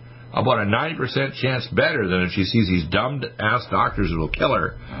her, about a 90% chance better than if she sees these dumb-ass doctors that will kill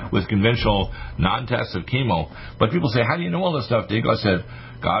her with conventional non-tested chemo. But people say, how do you know all this stuff, Dick? I said,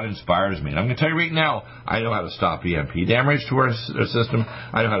 God inspires me. And I'm going to tell you right now, I know how to stop EMP damage to our system.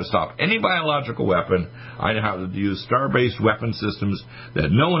 I know how to stop any biological weapon. I know how to use star-based weapon systems that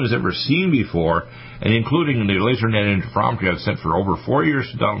no one has ever seen before, and including the laser net interferometry I've sent for over 4 years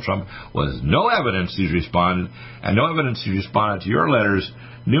to Donald Trump, was no evidence he's responded, and no evidence he responded to your letters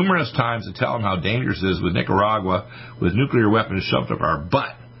numerous times to tell him how dangerous it is with Nicaragua, with nuclear weapons shoved up our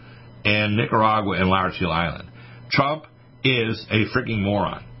butt, and Nicaragua and Large Hill Island. Trump is a freaking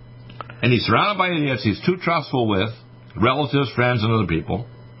moron. And he's surrounded by idiots he's too trustful with, relatives, friends, and other people.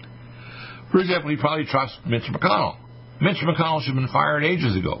 For example, he probably trusts Mitch McConnell. Mitch McConnell should have been fired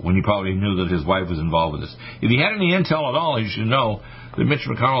ages ago when he probably knew that his wife was involved with this. If he had any intel at all, he should know that Mitch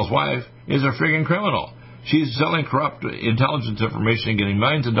McConnell's wife is a friggin' criminal. She's selling corrupt intelligence information and getting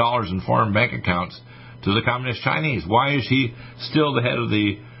millions of dollars in foreign bank accounts to the communist Chinese. Why is she still the head of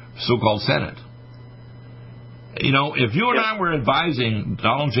the so-called Senate? You know, if you and I were advising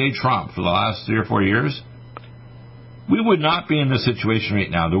Donald J. Trump for the last 3 or 4 years, we would not be in this situation right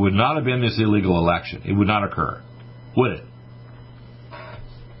now. There would not have been this illegal election. It would not occur, would it?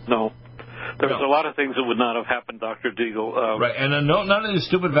 No. There's a lot of things that would not have happened, Dr. Deagle. Right, and none of these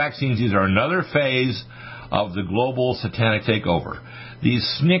stupid vaccines. These are another phase of the global satanic takeover. These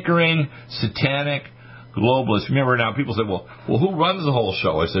snickering, satanic globalists. Remember now, people say, well, who runs the whole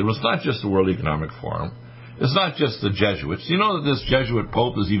show? I said, well, it's not just the World Economic Forum. It's not just the Jesuits. You know that this Jesuit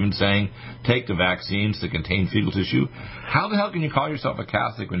Pope is even saying, take the vaccines that contain fetal tissue? How the hell can you call yourself a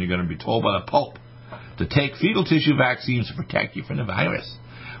Catholic when you're going to be told by the Pope to take fetal tissue vaccines to protect you from the virus,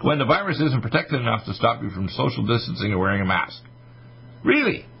 when the virus isn't protected enough to stop you from social distancing or wearing a mask?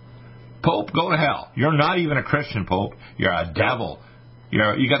 Really? Pope, go to hell. You're not even a Christian, Pope. You're a devil. You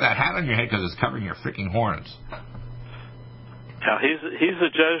got that hat on your head because it's covering your freaking horns. Yeah, he's a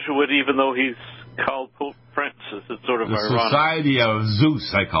Jesuit, even though he's called Pope Francis. It's sort of the ironic. Society of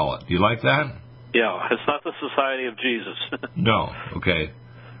Zeus, I call it. Do you like that? Yeah, it's not the Society of Jesus. No, okay.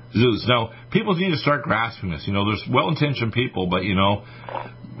 Zeus. Now, people need to start grasping this. You know, there's well-intentioned people, but, you know,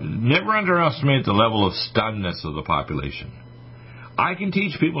 never underestimate the level of stunnedness of the population. I can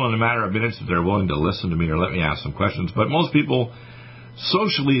teach people in a matter of minutes if they're willing to listen to me or let me ask some questions, but most people,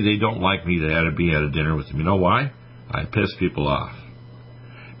 socially, they don't like me to be at a dinner with them. You know why? I piss people off.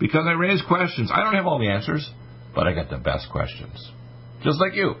 Because I raise questions. I don't have all the answers, but I got the best questions. Just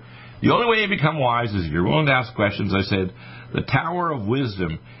like you. The only way you become wise is if you're willing to ask questions. I said, the tower of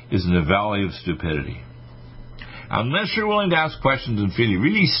wisdom is in the valley of stupidity. Unless you're willing to ask questions and feel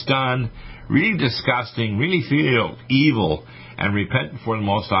really stunned, really disgusting, really feel evil, and repent before the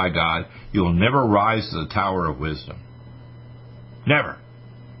Most High God, you'll never rise to the tower of wisdom. Never.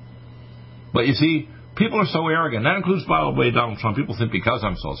 But you see, people are so arrogant. That includes, by the way, Donald Trump. People think because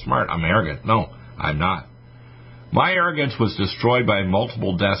I'm so smart, I'm arrogant. No, I'm not. My arrogance was destroyed by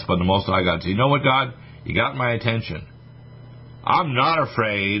multiple deaths by the Most High God. So you know what, God? You got my attention. I'm not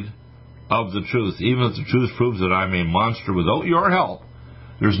afraid of the truth, even if the truth proves that I'm a monster without your help.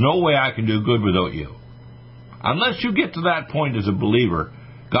 There's no way I can do good without you. Unless you get to that point as a believer,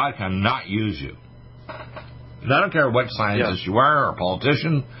 God cannot use you. And I don't care what scientist you are or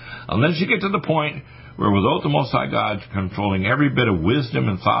politician, unless you get to the point where without the Most High God controlling every bit of wisdom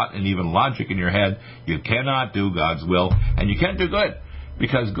and thought and even logic in your head, you cannot do God's will, and you can't do good,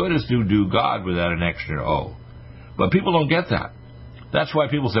 because good is to do God without an extra O. But people don't get that. That's why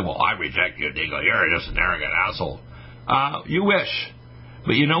people say, well, I reject you, Deagle. You're just an arrogant asshole. You wish.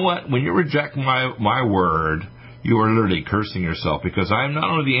 But you know what? When you reject my word, you are literally cursing yourself, because I am not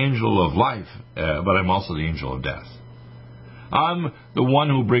only the angel of life, but I'm also the angel of death. I'm the one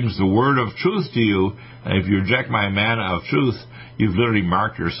who brings the word of truth to you, and if you reject my manna of truth, you've literally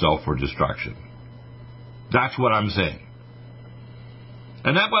marked yourself for destruction. That's what I'm saying.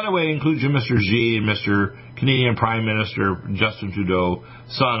 And that, by the way, includes you, Mr. Xi, and Mr. Canadian Prime Minister Justin Trudeau,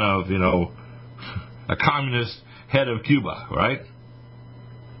 son of, a communist head of Cuba, right?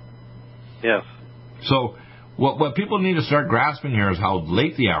 Yes. So what people need to start grasping here is how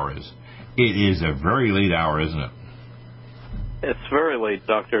late the hour is. It is a very late hour, isn't it? It's very late,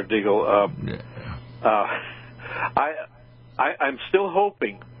 Dr. Deagle. I'm still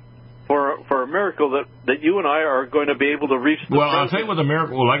hoping for a miracle that you and I are going to be able to reach the I'll tell you what the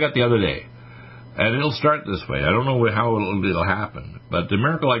miracle I got the other day. And it'll start this way. I don't know how it'll happen. But the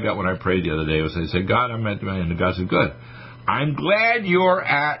miracle I got when I prayed the other day was I said, God, I'm at my end. And God said, good. I'm glad you're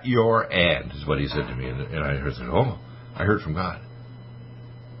at your end, is what he said to me. And I said, I heard from God.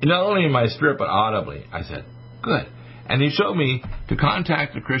 And not only in my spirit, but audibly. I said, good. And he showed me to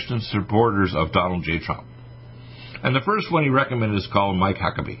contact the Christian supporters of Donald J. Trump. And the first one he recommended is called Mike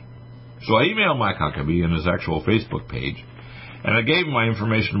Huckabee. So I emailed Mike Huckabee in his actual Facebook page, and I gave him my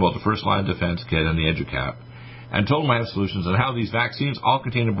information about the first line defense kit and the EduCap, and told him I have solutions on how these vaccines all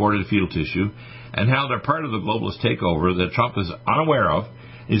contain aborted fetal tissue, and how they're part of the globalist takeover that Trump is unaware of.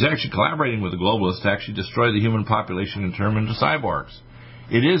 He's actually collaborating with the globalists to actually destroy the human population and turn them into cyborgs.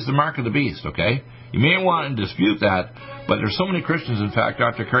 It is the mark of the beast, okay? You may want to dispute that, but there's so many Christians. In fact,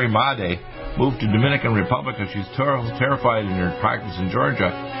 Dr. Carrie Made moved to Dominican Republic because she's terrified in her practice in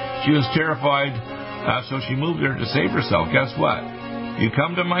Georgia. She was terrified, so she moved there to save herself. Guess what? You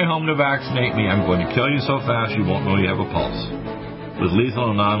come to my home to vaccinate me, I'm going to kill you so fast you won't know you have a pulse. With lethal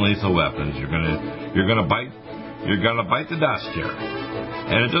and non-lethal weapons, you're gonna bite the dust here.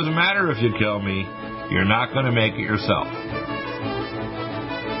 And it doesn't matter if you kill me, you're not going to make it yourself.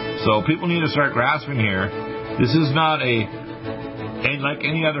 So people need to start grasping here. This is not like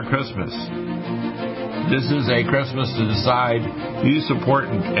any other Christmas. This is a Christmas to decide do you support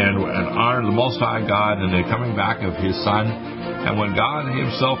and honor the Most High God and the coming back of His Son. And when God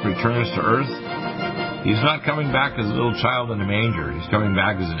Himself returns to earth, He's not coming back as a little child in a manger. He's coming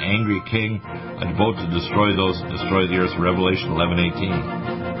back as an angry king about to destroy the earth. Revelation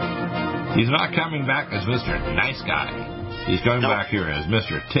 11:18. He's not coming back as Mr. Nice Guy. He's coming back here as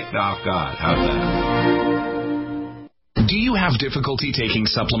Mr. Ticked Off God. How's that? Do you have difficulty taking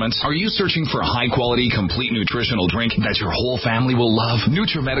supplements? Are you searching for a high-quality, complete nutritional drink that your whole family will love?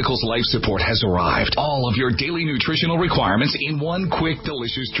 NutriMedical's Life Support has arrived. All of your daily nutritional requirements in one quick,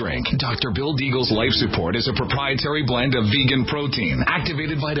 delicious drink. Dr. Bill Deagle's Life Support is a proprietary blend of vegan protein,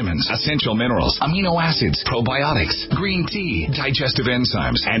 activated vitamins, essential minerals, amino acids, probiotics, green tea, digestive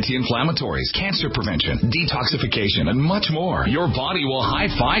enzymes, anti-inflammatories, cancer prevention, detoxification, and much more. Your body will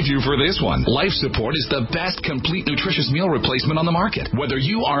high-five you for this one. Life Support is the best complete nutritious meal replacement on the market. Whether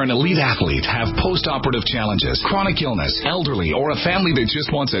you are an elite athlete, have post-operative challenges, chronic illness, elderly, or a family that just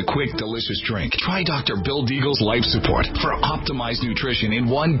wants a quick, delicious drink, try Dr. Bill Deagle's Life Support for optimized nutrition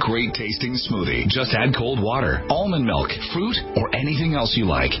in one great-tasting smoothie. Just add cold water, almond milk, fruit, or anything else you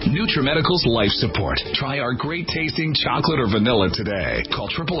like. NutriMedical's Life Support. Try our great-tasting chocolate or vanilla today.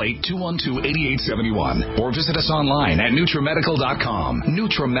 Call 888-212-8871 or visit us online at NutriMedical.com.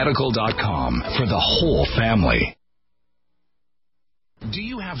 NutriMedical.com for the whole family. Do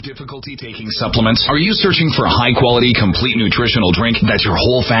you have difficulty taking supplements? Are you searching for a high-quality, complete nutritional drink that your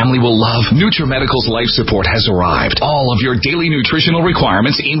whole family will love? NutriMedical's Life Support has arrived. All of your daily nutritional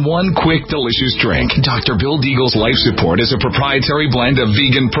requirements in one quick, delicious drink. Dr. Bill Deagle's Life Support is a proprietary blend of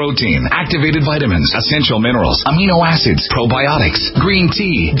vegan protein, activated vitamins, essential minerals, amino acids, probiotics, green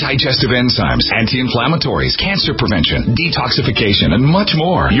tea, digestive enzymes, anti-inflammatories, cancer prevention, detoxification, and much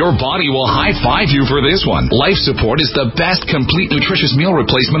more. Your body will high-five you for this one. Life Support is the best complete nutritious meal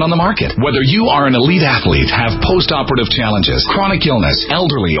replacement replacement on the market. Whether you are an elite athlete, have post-operative challenges, chronic illness,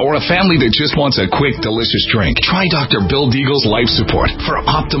 elderly, or a family that just wants a quick, delicious drink, try Dr. Bill Deagle's Life Support for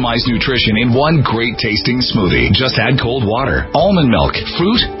optimized nutrition in one great tasting smoothie. Just add cold water, almond milk,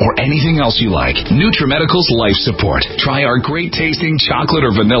 fruit, or anything else you like. NutriMedical's Life Support. Try our great tasting chocolate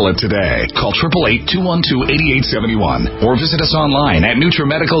or vanilla today. Call 888-212-8871 or visit us online at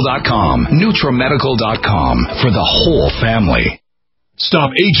NutriMedical.com. NutriMedical.com for the whole family.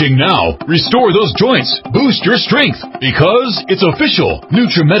 Stop aging now. Restore those joints. Boost your strength. Because it's official.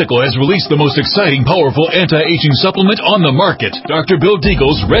 NutriMedical has released the most exciting, powerful anti-aging supplement on the market. Dr. Bill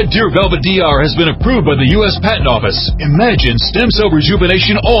Deagle's Red Deer Velvet DR has been approved by the U.S. Patent Office. Imagine stem cell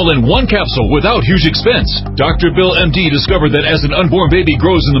rejuvenation all in one capsule without huge expense. Dr. Bill MD discovered that as an unborn baby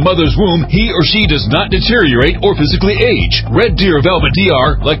grows in the mother's womb, he or she does not deteriorate or physically age. Red Deer Velvet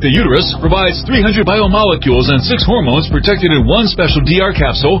DR, like the uterus, provides 300 biomolecules and 6 hormones protected in one special DR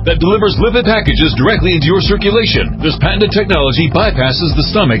capsule that delivers lipid packages directly into your circulation. This patented technology bypasses the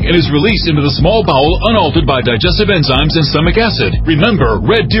stomach and is released into the small bowel unaltered by digestive enzymes and stomach acid. Remember,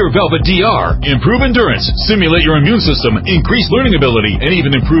 Red Deer Velvet DR. Improve endurance, stimulate your immune system, increase learning ability, and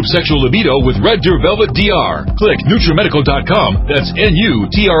even improve sexual libido with Red Deer Velvet DR. Click NutriMedical.com, that's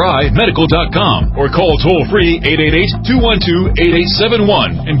NutriMedical.com, or call toll-free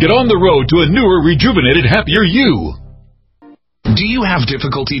 888-212-8871 and get on the road to a newer, rejuvenated, happier you. Do you have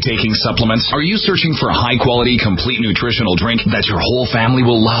difficulty taking supplements? Are you searching for a high-quality, complete nutritional drink that your whole family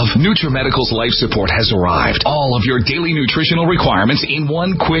will love? NutriMedical's Life Support has arrived. All of your daily nutritional requirements in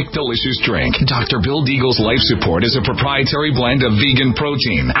one quick, delicious drink. Dr. Bill Deagle's Life Support is a proprietary blend of vegan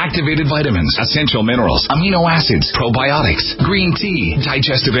protein, activated vitamins, essential minerals, amino acids, probiotics, green tea,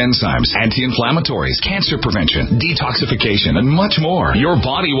 digestive enzymes, anti-inflammatories, cancer prevention, detoxification, and much more. Your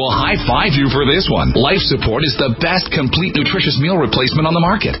body will high-five you for this one. Life Support is the best complete nutritious meal replacement on the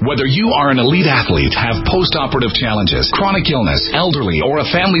market. Whether you are an elite athlete, have post-operative challenges, chronic illness, elderly, or a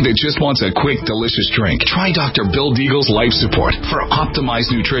family that just wants a quick, delicious drink, try Dr. Bill Deagle's Life Support for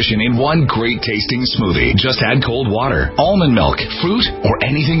optimized nutrition in one great tasting smoothie. Just add cold water, almond milk, fruit, or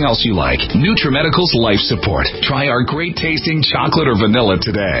anything else you like. NutriMedical's Life Support. Try our great tasting chocolate or vanilla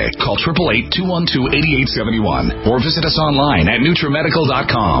today. Call 888-212-8871 or visit us online at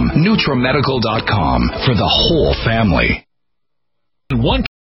NutriMedical.com. NutriMedical.com for the whole family. One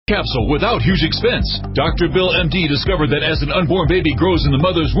capsule without huge expense. Dr. Bill MD discovered that as an unborn baby grows in the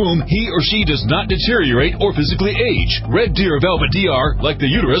mother's womb, he or she does not deteriorate or physically age. Red Deer Velvet DR, like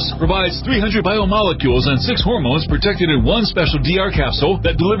the uterus, provides 300 biomolecules and 6 hormones protected in one special DR capsule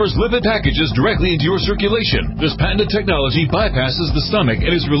that delivers lipid packages directly into your circulation. This patented technology bypasses the stomach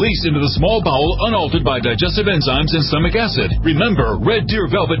and is released into the small bowel unaltered by digestive enzymes and stomach acid. Remember, Red Deer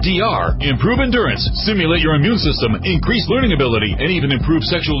Velvet DR. Improve endurance, stimulate your immune system, increase learning ability, and even improve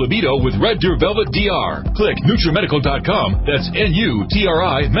sexual libido with Red Deer Velvet DR. Click NutriMedical.com, that's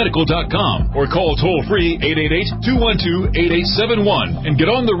NutriMedical.com, or call toll-free 888-212-8871 and get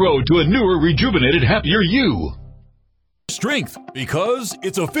on the road to a newer, rejuvenated, happier you. Strength, because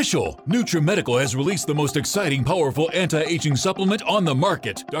it's official. NutriMedical has released the most exciting, powerful anti-aging supplement on the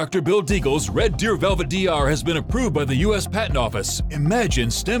market. Dr. Bill Deagle's Red Deer Velvet DR has been approved by the U.S. Patent Office. Imagine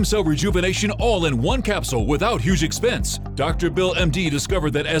stem cell rejuvenation all in one capsule without huge expense. Dr. Bill MD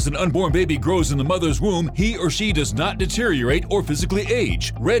discovered that as an unborn baby grows in the mother's womb, he or she does not deteriorate or physically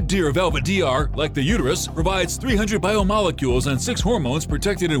age. Red Deer Velvet DR, like the uterus, provides 300 biomolecules and 6 hormones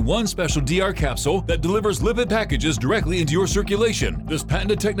protected in one special DR capsule that delivers lipid packages directly into your circulation. This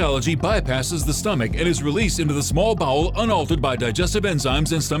patented technology bypasses the stomach and is released into the small bowel unaltered by digestive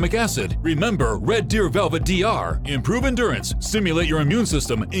enzymes and stomach acid. Remember, Red Deer Velvet DR. Improve endurance, stimulate your immune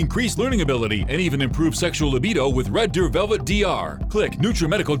system, increase learning ability, and even improve sexual libido with Red Deer Velvet DR. Click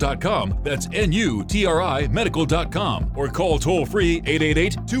NutriMedical.com, that's NutriMedical.com, or call toll-free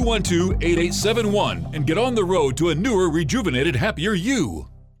 888-212-8871 and get on the road to a newer, rejuvenated, happier you.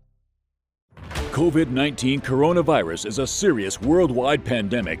 COVID-19 coronavirus is a serious worldwide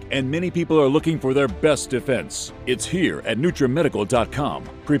pandemic, and many people are looking for their best defense. It's here at NutriMedical.com.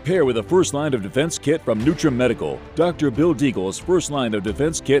 Prepare with a first line of defense kit from NutriMedical. Dr. Bill Deagle's first line of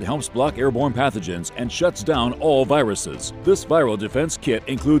defense kit helps block airborne pathogens and shuts down all viruses. This viral defense kit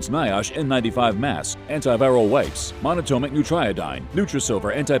includes NIOSH N95 mask, antiviral wipes, monatomic Nutriodine,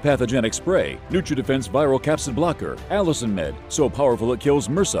 Nutrisilver antipathogenic spray, NutriDefense viral capsid blocker, Allison Med, so powerful it kills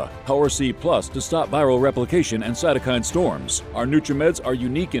MRSA, Power C Plus to stop viral replication and cytokine storms. Our NutriMeds are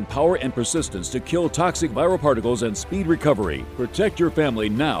unique in power and persistence to kill toxic viral particles and speed recovery. Protect your family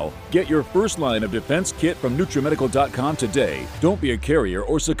Now, get your first line of defense kit from NutriMedical.com today. Don't be a carrier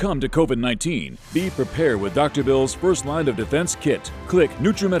or succumb to COVID-19. Be prepared with Dr. Bill's first line of defense kit. Click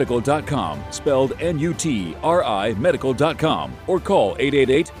NutriMedical.com, spelled N-U-T-R-I Medical.com, or call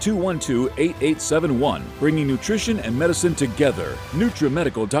 888-212-8871, bringing nutrition and medicine together.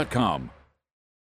 NutriMedical.com.